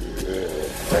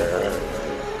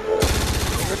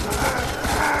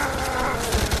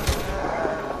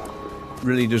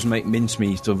 Really does make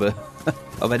mincemeat of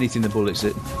anything the bullets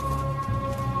hit.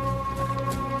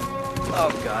 Oh,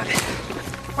 God.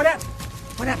 What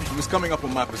happened? He was coming up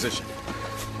on my position.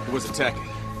 He was attacking.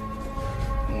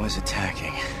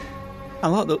 I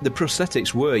like the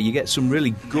prosthetics were. You get some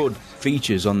really good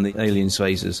features on the aliens'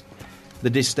 faces.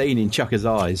 The disdain in Chaka's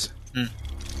eyes.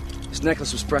 His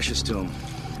necklace was precious to him.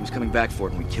 He was coming back for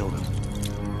it and we killed him.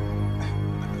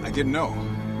 I didn't know.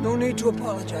 No need to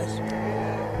apologize.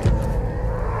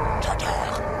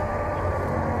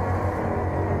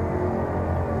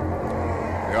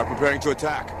 They are preparing to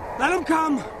attack. Let them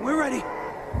come. We're ready.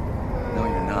 No,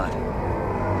 you're not.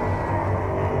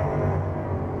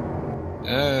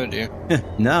 Oh, dear.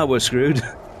 Now we're screwed.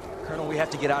 Colonel, we have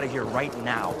to get out of here right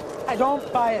now. I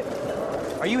don't buy it.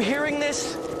 Are you hearing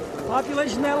this?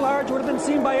 Population that large would have been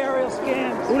seen by aerial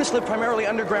scans. Unas live primarily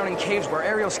underground in caves where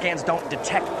aerial scans don't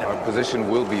detect them. Our position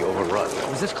will be overrun. I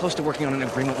was this close to working on an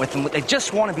agreement with them. They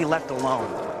just want to be left alone.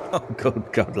 Oh, good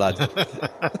God, lad.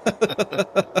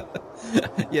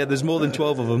 Yeah, there's more than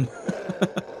 12 of them.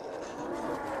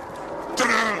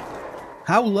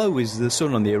 How low is the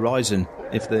sun on the horizon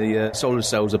if the solar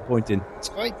cells are pointing? It's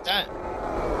quite that.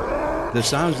 There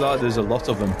sounds like there's a lot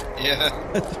of them. Yeah.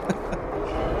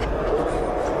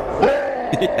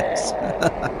 Yes.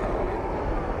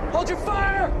 Hold your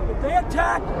fire! If they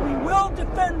attack, we will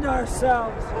defend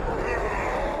ourselves.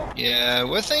 Yeah,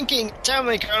 we're thinking, tell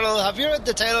me, Colonel, have you read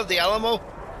The Tale of the Alamo?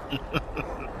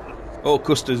 Or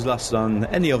Custer's Last Son,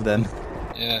 any of them.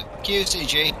 Yeah,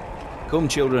 QCG. Come,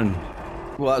 children.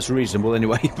 Well, that's reasonable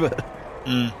anyway, but...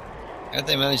 How'd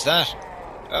they manage that?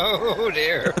 Oh,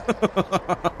 dear.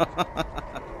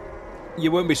 You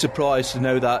won't be surprised to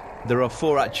know that there are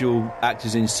 4 actual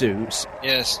actors in suits.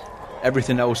 Yes.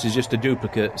 Everything else is just a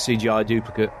duplicate, CGI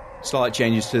duplicate. Slight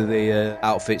changes to the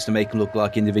outfits to make them look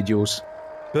like individuals.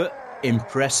 But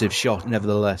impressive shot,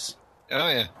 nevertheless. Oh,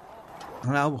 yeah.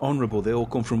 And how honourable they all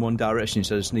come from one direction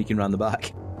instead of sneaking around the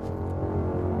back.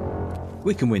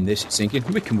 We can win this, it's thinking.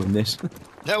 We can win this.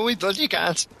 No, we bloody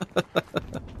can't.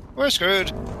 We're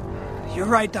screwed. You're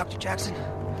right, Dr. Jackson.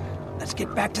 Let's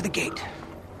get back to the gate.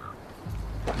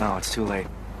 No, it's too late.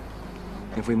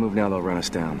 If we move now, they'll run us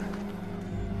down.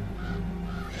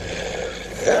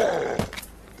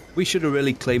 We should have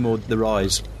really claymored the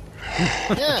rise.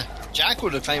 Yeah, Jack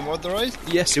would have claymored the rise.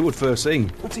 Yes, he would first thing.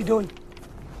 What's he doing?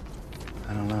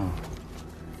 I don't know.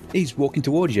 He's walking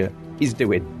towards you. He's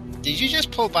doing. Did you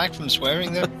just pull back from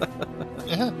swearing there?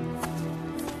 Yeah.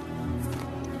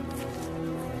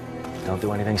 Don't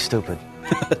do anything stupid.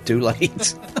 Too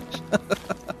late.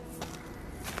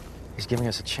 He's giving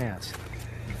us a chance.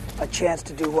 A chance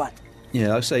to do what?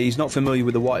 Yeah, I say he's not familiar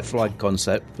with the white flag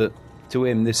concept, but to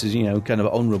him this is, kind of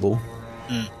honourable.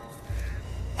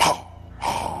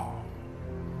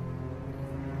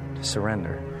 To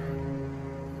surrender.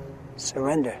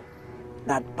 Surrender.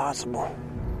 Not possible.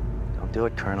 Don't do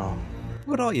it, Colonel.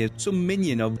 What are you, some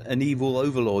minion of an evil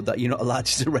overlord that you're not allowed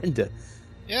to surrender?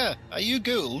 Yeah, are you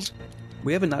Gould?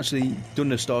 We haven't actually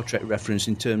done a Star Trek reference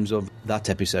in terms of that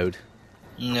episode.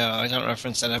 No, I don't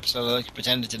reference that episode. I like to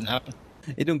pretend it didn't happen.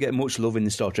 It don't get much love in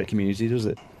the Star Trek community, does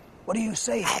it? What do you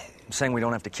say? I'm saying we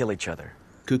don't have to kill each other.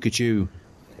 Cuckoo.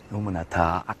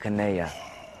 Umanata Akaneya.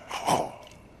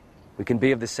 We can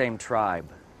be of the same tribe.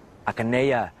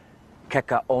 Akaneya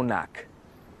Keka Onak.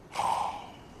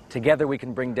 Together we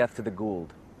can bring death to the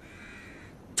Gould.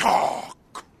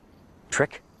 Talk!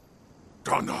 Trick?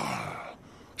 Dana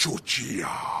Chuchia.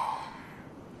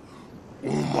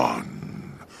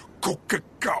 Uman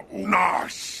Kukeka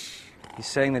Unas. He's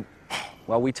saying that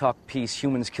while we talk peace,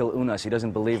 humans kill Unas. He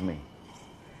doesn't believe me.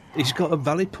 He's got a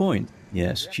valid point.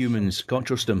 Yes, humans. Can't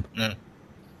trust them. No.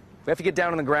 We have to get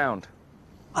down on the ground.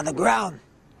 On the ground?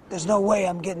 There's no way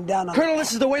I'm getting down on Colonel,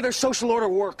 this is the way their social order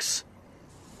works.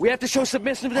 We have to show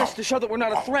submissiveness to show that we're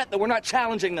not a threat, that we're not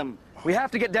challenging them. We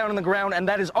have to get down on the ground, and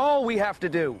that is all we have to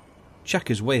do.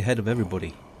 Jack is way ahead of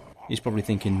everybody. He's probably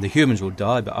thinking the humans will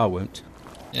die, but I won't.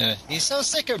 Yeah, he's so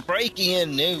sick of breaking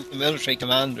in new military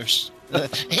commanders.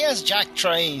 He has Jack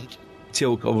trained.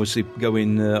 Tilk obviously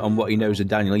going on what he knows of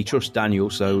Daniel. He trusts Daniel,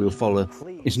 so he'll follow.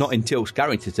 It's not in Tilk's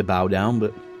character to bow down,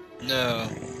 but... No.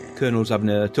 Colonel's having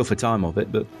a tougher time of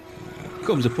it, but...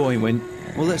 comes a point when,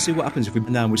 well, let's see what happens if we...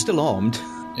 Now, we're still armed.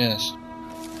 Yes.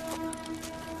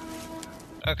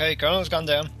 Okay, Colonel's gone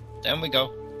down. Down we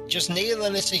go. Just kneel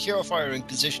in a secure firing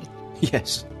position.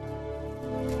 Yes.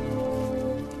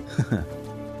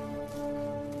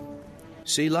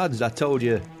 See, lads, I told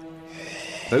you.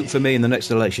 Vote for me in the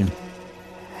next election.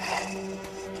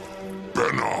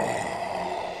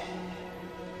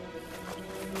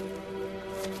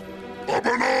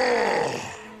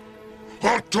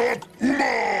 Attack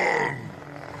Uman!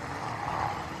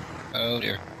 Oh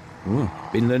dear. Ooh,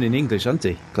 been learning English, hasn't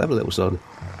he? Clever little sod.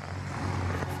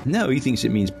 No, he thinks it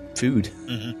means food.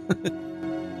 Mm-hmm.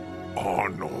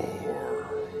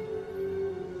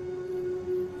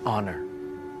 Honor.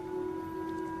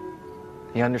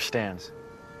 He understands.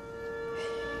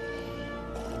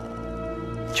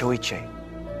 Choiche,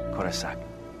 Korasak.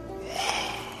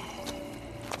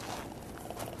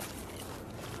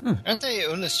 Aren't they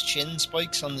Unas chin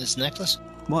spikes on this necklace?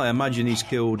 Well, I imagine he's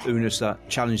killed Unas that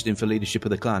challenged him for leadership of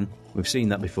the clan. We've seen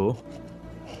that before.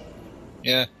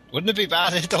 Yeah. Wouldn't it be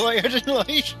bad if the wire didn't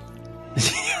light?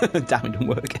 Damn, it don't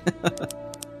work.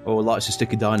 Or lights a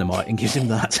stick of dynamite and gives him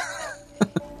that.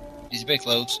 He's a bit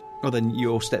close. Well, then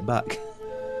you all step back.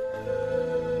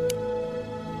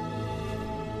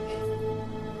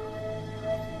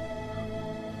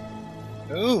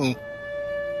 Ooh.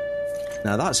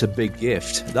 Now that's a big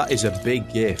gift. That is a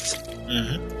big gift.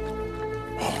 Mm-hmm.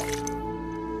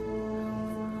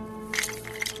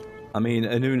 I mean,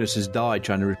 Unas has died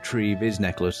trying to retrieve his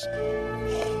necklace.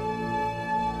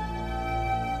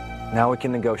 Now we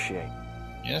can negotiate.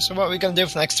 Yeah, so what are we going to do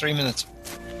for the next 3 minutes?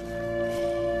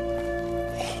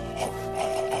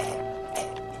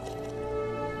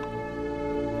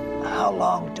 How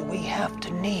long do we have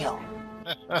to kneel?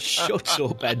 Shut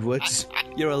up, Edwards.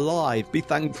 You're alive. Be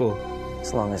thankful.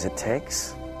 As long as it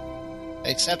takes.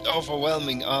 Except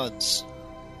overwhelming odds.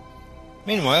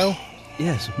 Meanwhile...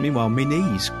 Yes, meanwhile, me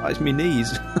knees. It's me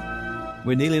knees.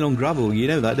 We're kneeling on gravel, you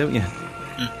know that, don't you?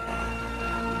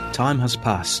 Time has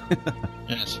passed.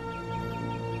 Yes.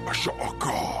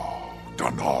 Asha'aka,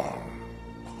 Danal.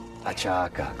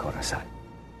 Achaka, Corazon.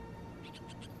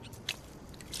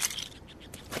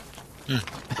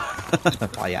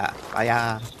 Fire.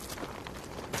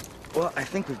 Well, I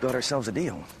think we've got ourselves a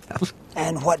deal.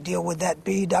 And what deal would that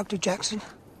be, Dr. Jackson?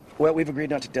 Well, we've agreed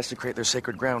not to desecrate their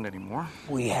sacred ground anymore.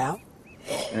 We have?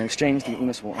 In exchange, the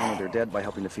Unas will honor their dead by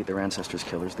helping defeat their ancestors'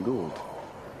 killers, the Gould.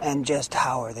 And just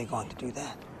how are they going to do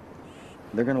that?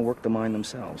 They're going to work the mine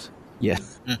themselves. Yeah.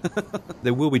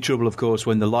 There will be trouble, of course,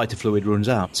 when the lighter fluid runs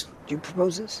out. Do you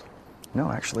propose this? No,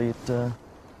 actually, it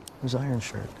was Iron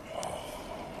Shirt.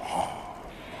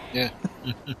 Yeah.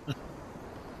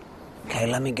 Okay,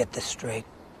 let me get this straight.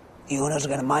 The Unas are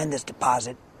going to mine this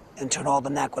deposit and turn all the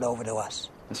Naquit over to us.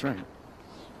 That's right.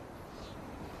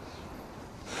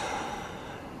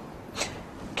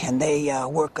 Can they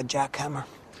work a jackhammer?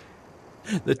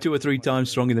 They're 2 or 3 times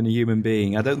stronger than a human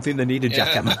being. I don't think they need a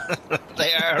jackhammer.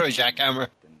 They are a jackhammer.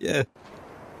 Yeah.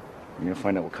 You're going to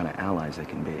find out what kind of allies they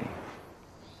can be.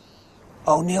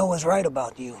 O'Neill was right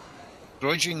about you.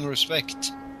 Grudging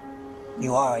respect.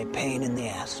 You are a pain in the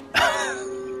ass.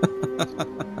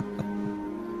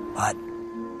 But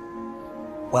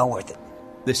well worth it.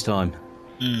 This time.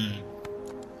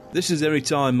 This is every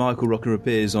time Michael Rooker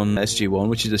appears on SG-1,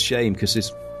 which is a shame because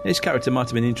his character might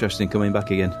have been interesting coming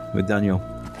back again with Daniel.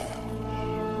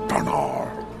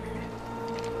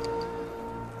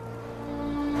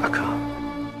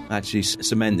 Actually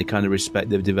cement the kind of respect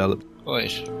they've developed.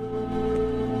 Right.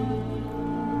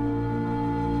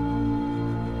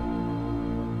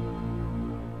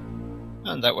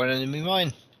 And that were Enemy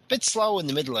Mine. Bit slow in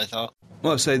the middle, I thought.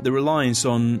 Well, I say the reliance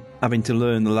on having to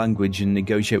learn the language and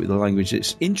negotiate with the language,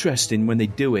 it's interesting when they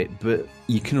do it, but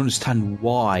you can understand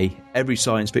why every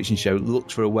science fiction show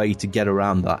looks for a way to get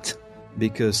around that,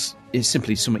 because it's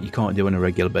simply something you can't do on a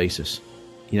regular basis.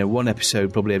 You know, one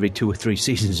episode probably every 2 or 3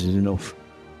 seasons is enough.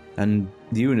 And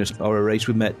the Unas are a race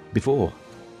we've met before.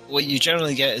 What you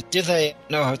generally get is, do they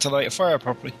know how to light a fire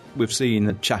properly? We've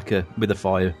seen Chaka with a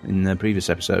fire in the previous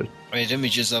episode. Right,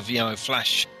 images of,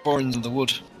 flash burns in the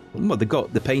wood. Well, they've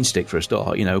got the paint stick for a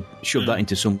start, shove that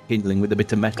into some kindling with a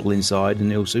bit of metal inside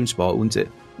and it'll soon spark, won't it?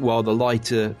 While the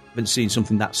lighter haven't seen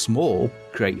something that small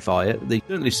create fire, they've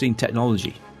certainly seen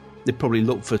technology. They'd probably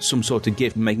look for some sort of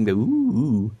gift and make them go,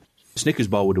 ooh. Snickers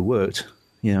bar would have worked,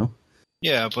 Yeah,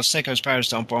 but Snickers bars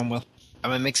don't burn well.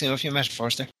 Am I mixing up your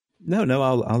metaphors there? No,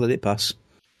 I'll let it pass.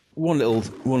 One little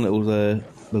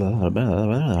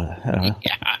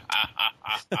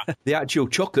The actual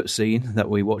chocolate scene that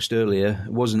we watched earlier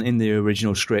wasn't in the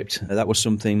original script. That was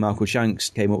something Michael Shanks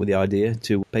came up with the idea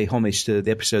to pay homage to the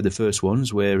episode, the first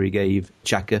ones, where he gave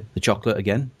Chaka the chocolate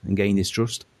again and gained his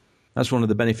trust. That's one of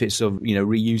the benefits of,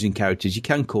 reusing characters. You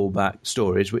can call back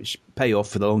stories which pay off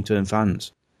for the long-term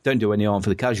fans. Don't do any harm for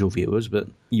the casual viewers, but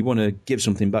you want to give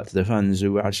something back to the fans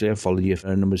who actually have followed you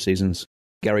for a number of seasons.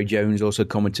 Gary Jones also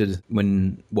commented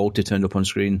when Walter turned up on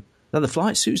screen that the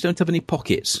flight suits don't have any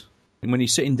pockets. And when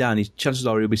he's sitting down, chances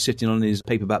are he'll be sitting on his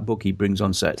paperback book he brings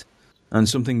on set. And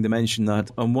something they mentioned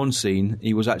that on one scene,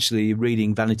 he was actually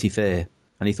reading Vanity Fair,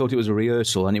 and he thought it was a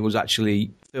rehearsal, and it was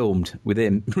actually filmed with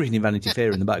him reading Vanity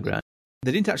Fair in the background.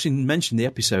 They didn't actually mention the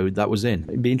episode that was in.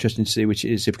 It'd be interesting to see which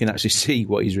it is, if we can actually see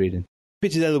what he's reading.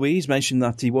 Peter DeLuise mentioned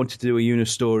that he wanted to do a Unas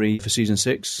story for Season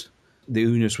 6. The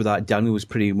Unas without Daniel was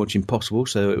pretty much impossible,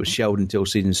 so it was shelved until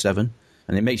Season 7.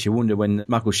 And it makes you wonder when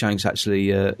Michael Shanks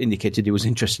actually indicated he was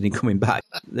interested in coming back.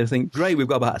 They think, great, we've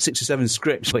got about 6 or 7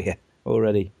 scripts here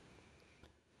already.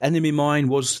 Enemy Mine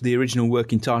was the original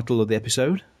working title of the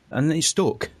episode, and it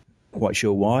stuck. Quite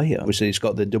sure why. Obviously, it's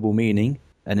got the double meaning,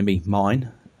 Enemy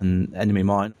Mine and Enemy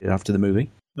Mine after the movie.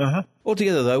 Uh-huh.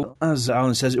 Altogether, though, as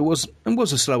Alan says, it was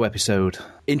a slow episode.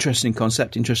 Interesting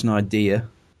concept, interesting idea.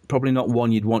 Probably not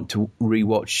one you'd want to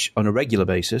rewatch on a regular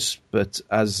basis, but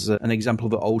as an example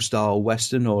of an old-style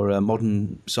Western or a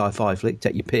modern sci-fi flick,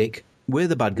 take your pick, we're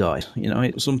the bad guys.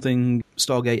 It's something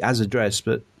Stargate has addressed,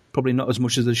 but probably not as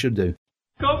much as they should do.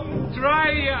 Come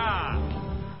try ya!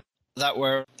 That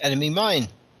were Enemy Mine,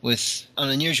 with an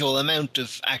unusual amount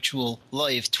of actual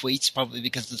live tweets, probably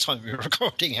because of the time we were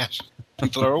recording at.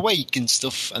 People are awake and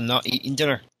stuff and not eating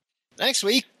dinner. Next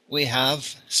week, we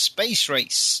have Space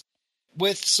Race,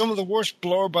 with some of the worst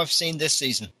blurb I've seen this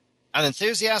season. An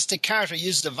enthusiastic Carter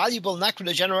uses a valuable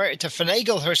Naquita generator to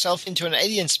finagle herself into an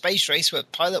alien space race with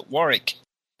pilot Warwick.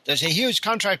 There's a huge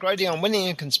contract riding on winning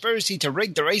a conspiracy to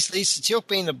rig the race leads to Teal'c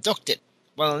being abducted.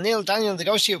 While Neil Daniel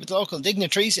negotiates with local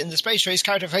dignitaries in the space race,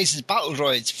 Carter faces battle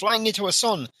droids, flying into a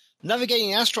sun,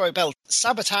 navigating asteroid belt,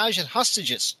 sabotage and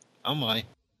hostages. Oh my.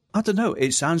 I don't know,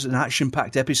 it sounds an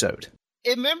action-packed episode.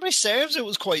 If memory serves, it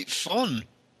was quite fun.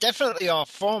 Definitely off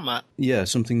format. Yeah,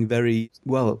 something very,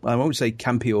 well, I won't say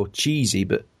campy or cheesy,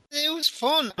 but... It was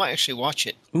fun. I might actually watch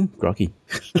it. Ooh, groggy.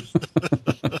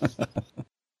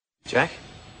 Jack?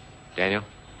 Daniel?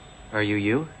 Are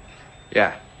you?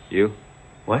 Yeah, you.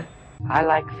 What? I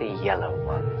like the yellow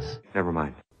ones. Never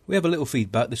mind. We have a little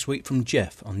feedback this week from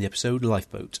Jeff on the episode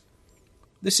Lifeboat.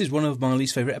 This is one of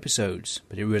Marley's favourite episodes,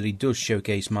 but it really does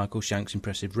showcase Michael Shank's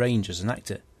impressive range as an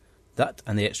actor. That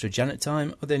and the extra Janet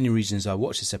time are the only reasons I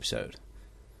watched this episode.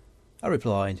 I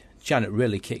replied, Janet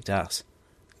really kicked ass.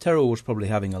 Terrell was probably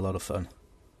having a lot of fun.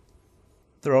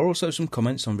 There are also some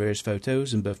comments on various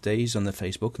photos and birthdays on the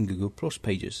Facebook and Google Plus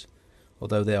pages,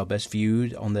 although they are best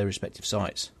viewed on their respective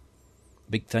sites.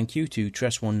 A big thank you to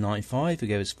Tress195 who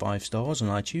gave us 5 stars on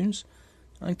iTunes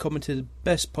and commented,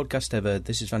 best podcast ever,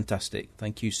 this is fantastic,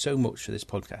 thank you so much for this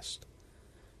podcast.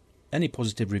 Any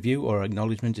positive review or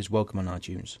acknowledgement is welcome on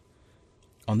iTunes.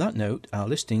 On that note, our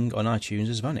listing on iTunes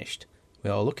has vanished. We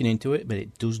are looking into it, but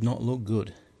it does not look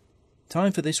good.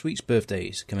 Time for this week's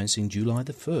birthdays, commencing July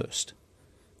the 1st.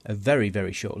 A very,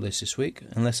 very short list this week,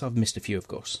 unless I've missed a few, of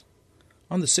course.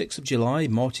 On the 6th of July,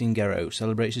 Martin Garrow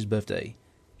celebrates his birthday.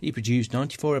 He produced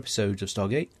 94 episodes of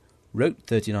Stargate, wrote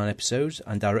 39 episodes,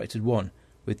 and directed 1,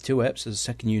 with 2 eps as a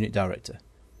second unit director.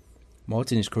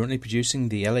 Martin is currently producing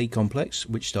the LA Complex,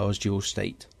 which stars George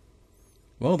State.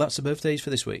 Well, that's the birthdays for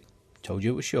this week. Told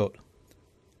you it was short.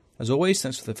 As always,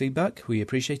 thanks for the feedback, we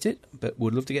appreciate it, but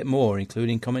would love to get more,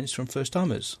 including comments from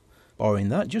first-timers. Barring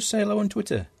that, just say hello on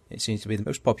Twitter. It seems to be the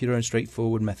most popular and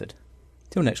straightforward method.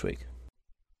 Till next week.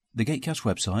 The Gatecast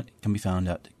website can be found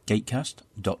at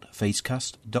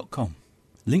gatecast.facecast.com.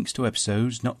 Links to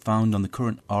episodes not found on the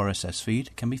current RSS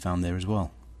feed can be found there as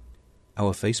well.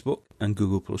 Our Facebook and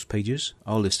Google Plus pages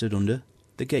are listed under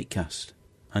The Gatecast,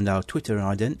 and our Twitter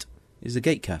ident is The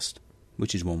Gatecast,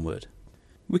 which is one word.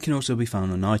 We can also be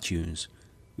found on iTunes,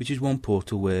 which is one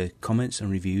portal where comments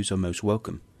and reviews are most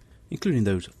welcome, including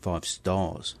those 5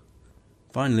 stars.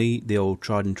 Finally, the old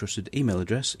tried and trusted email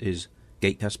address is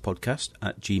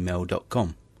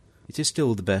gatecastpodcast@gmail.com. It is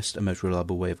still the best and most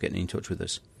reliable way of getting in touch with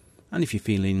us. And if you're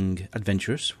feeling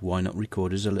adventurous, why not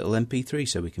record us a little MP3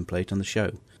 so we can play it on the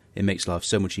show? It makes life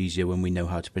so much easier when we know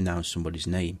how to pronounce somebody's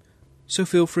name. So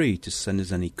feel free to send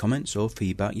us any comments or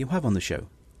feedback you have on the show,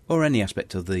 or any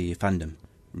aspect of the fandom.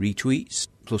 Retweets,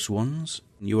 +1s,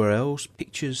 URLs,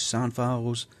 pictures, sound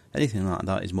files, anything like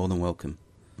that is more than welcome.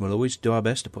 We'll always do our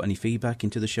best to put any feedback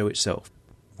into the show itself.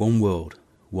 One world,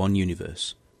 one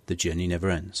universe. The journey never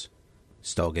ends.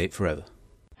 Stargate forever.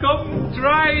 Come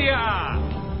try ya!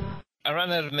 I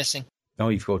ran out of missing. Oh,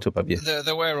 you've caught up, have you?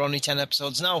 There were only 10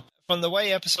 episodes. Now, from the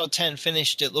way episode 10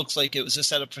 finished, it looks like it was a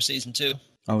setup for season 2.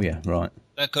 Oh yeah, right.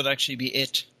 That could actually be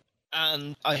it.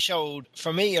 And I showed,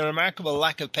 for me, a remarkable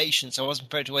lack of patience. I wasn't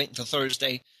prepared to wait until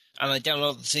Thursday, and I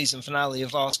downloaded the season finale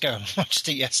of Lost Girl and watched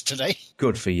it yesterday.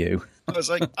 Good for you. I was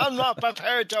like, I'm not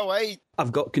prepared to wait.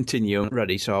 I've got Continuum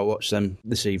ready, so I'll watch them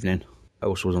this evening. I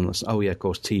also was on this. Oh yeah, of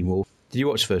course, Teen Wolf. Did you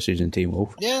watch the first season of Teen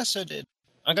Wolf? Yes, I did.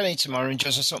 I'm going to eat some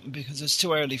oranges or something because it's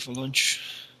too early for lunch.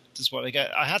 That's what I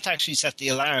get. I had to actually set the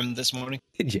alarm this morning.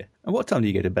 Did you? And what time do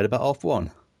you go to bed? About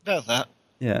 1:30? About that.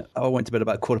 Yeah, I went to bed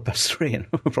about 3:15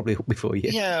 and probably up before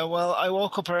you. Yeah, well, I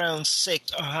woke up around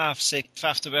 6 or half 6,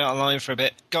 faffed about online for a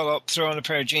bit, got up, threw on a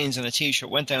pair of jeans and a t-shirt,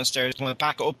 went downstairs, went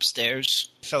back upstairs,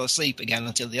 fell asleep again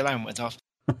until the alarm went off.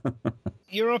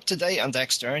 You're up to date on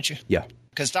Dexter, aren't you? Yeah.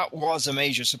 Because that was a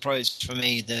major surprise for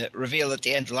me, the reveal at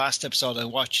the end of the last episode I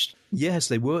watched. Yes,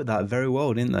 they worked that very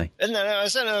well, didn't they? And then I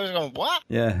was going, what?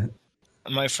 Yeah.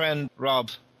 And my friend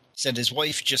Rob said his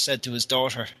wife just said to his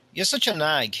daughter, "You're such a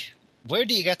nag. Where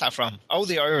do you get that from?" Oh,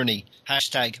 the irony.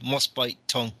 #must bite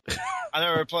tongue. And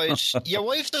I replied, your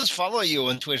wife does follow you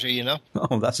on Twitter, you know.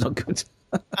 Oh, that's not good.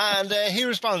 And he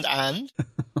responded, and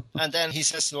then he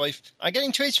says to the wife, I'm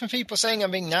getting tweets from people saying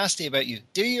I'm being nasty about you.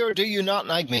 Do you or do you not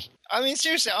nag me? I mean,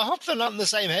 seriously, I hope they're not in the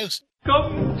same house.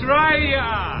 Come try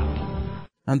ya!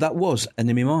 And that was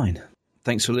Enemy Mine.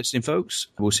 Thanks for listening, folks.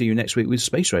 We'll see you next week with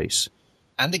Space Race.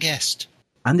 And a guest.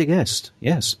 And a guest,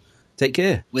 yes. Take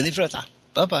care. We'll leave it at that.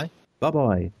 Bye-bye.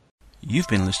 Bye-bye. You've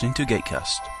been listening to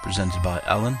Gatecast, presented by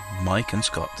Alan, Mike and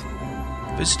Scott.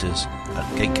 Visit us at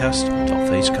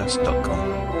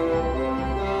gatecast.facecast.com.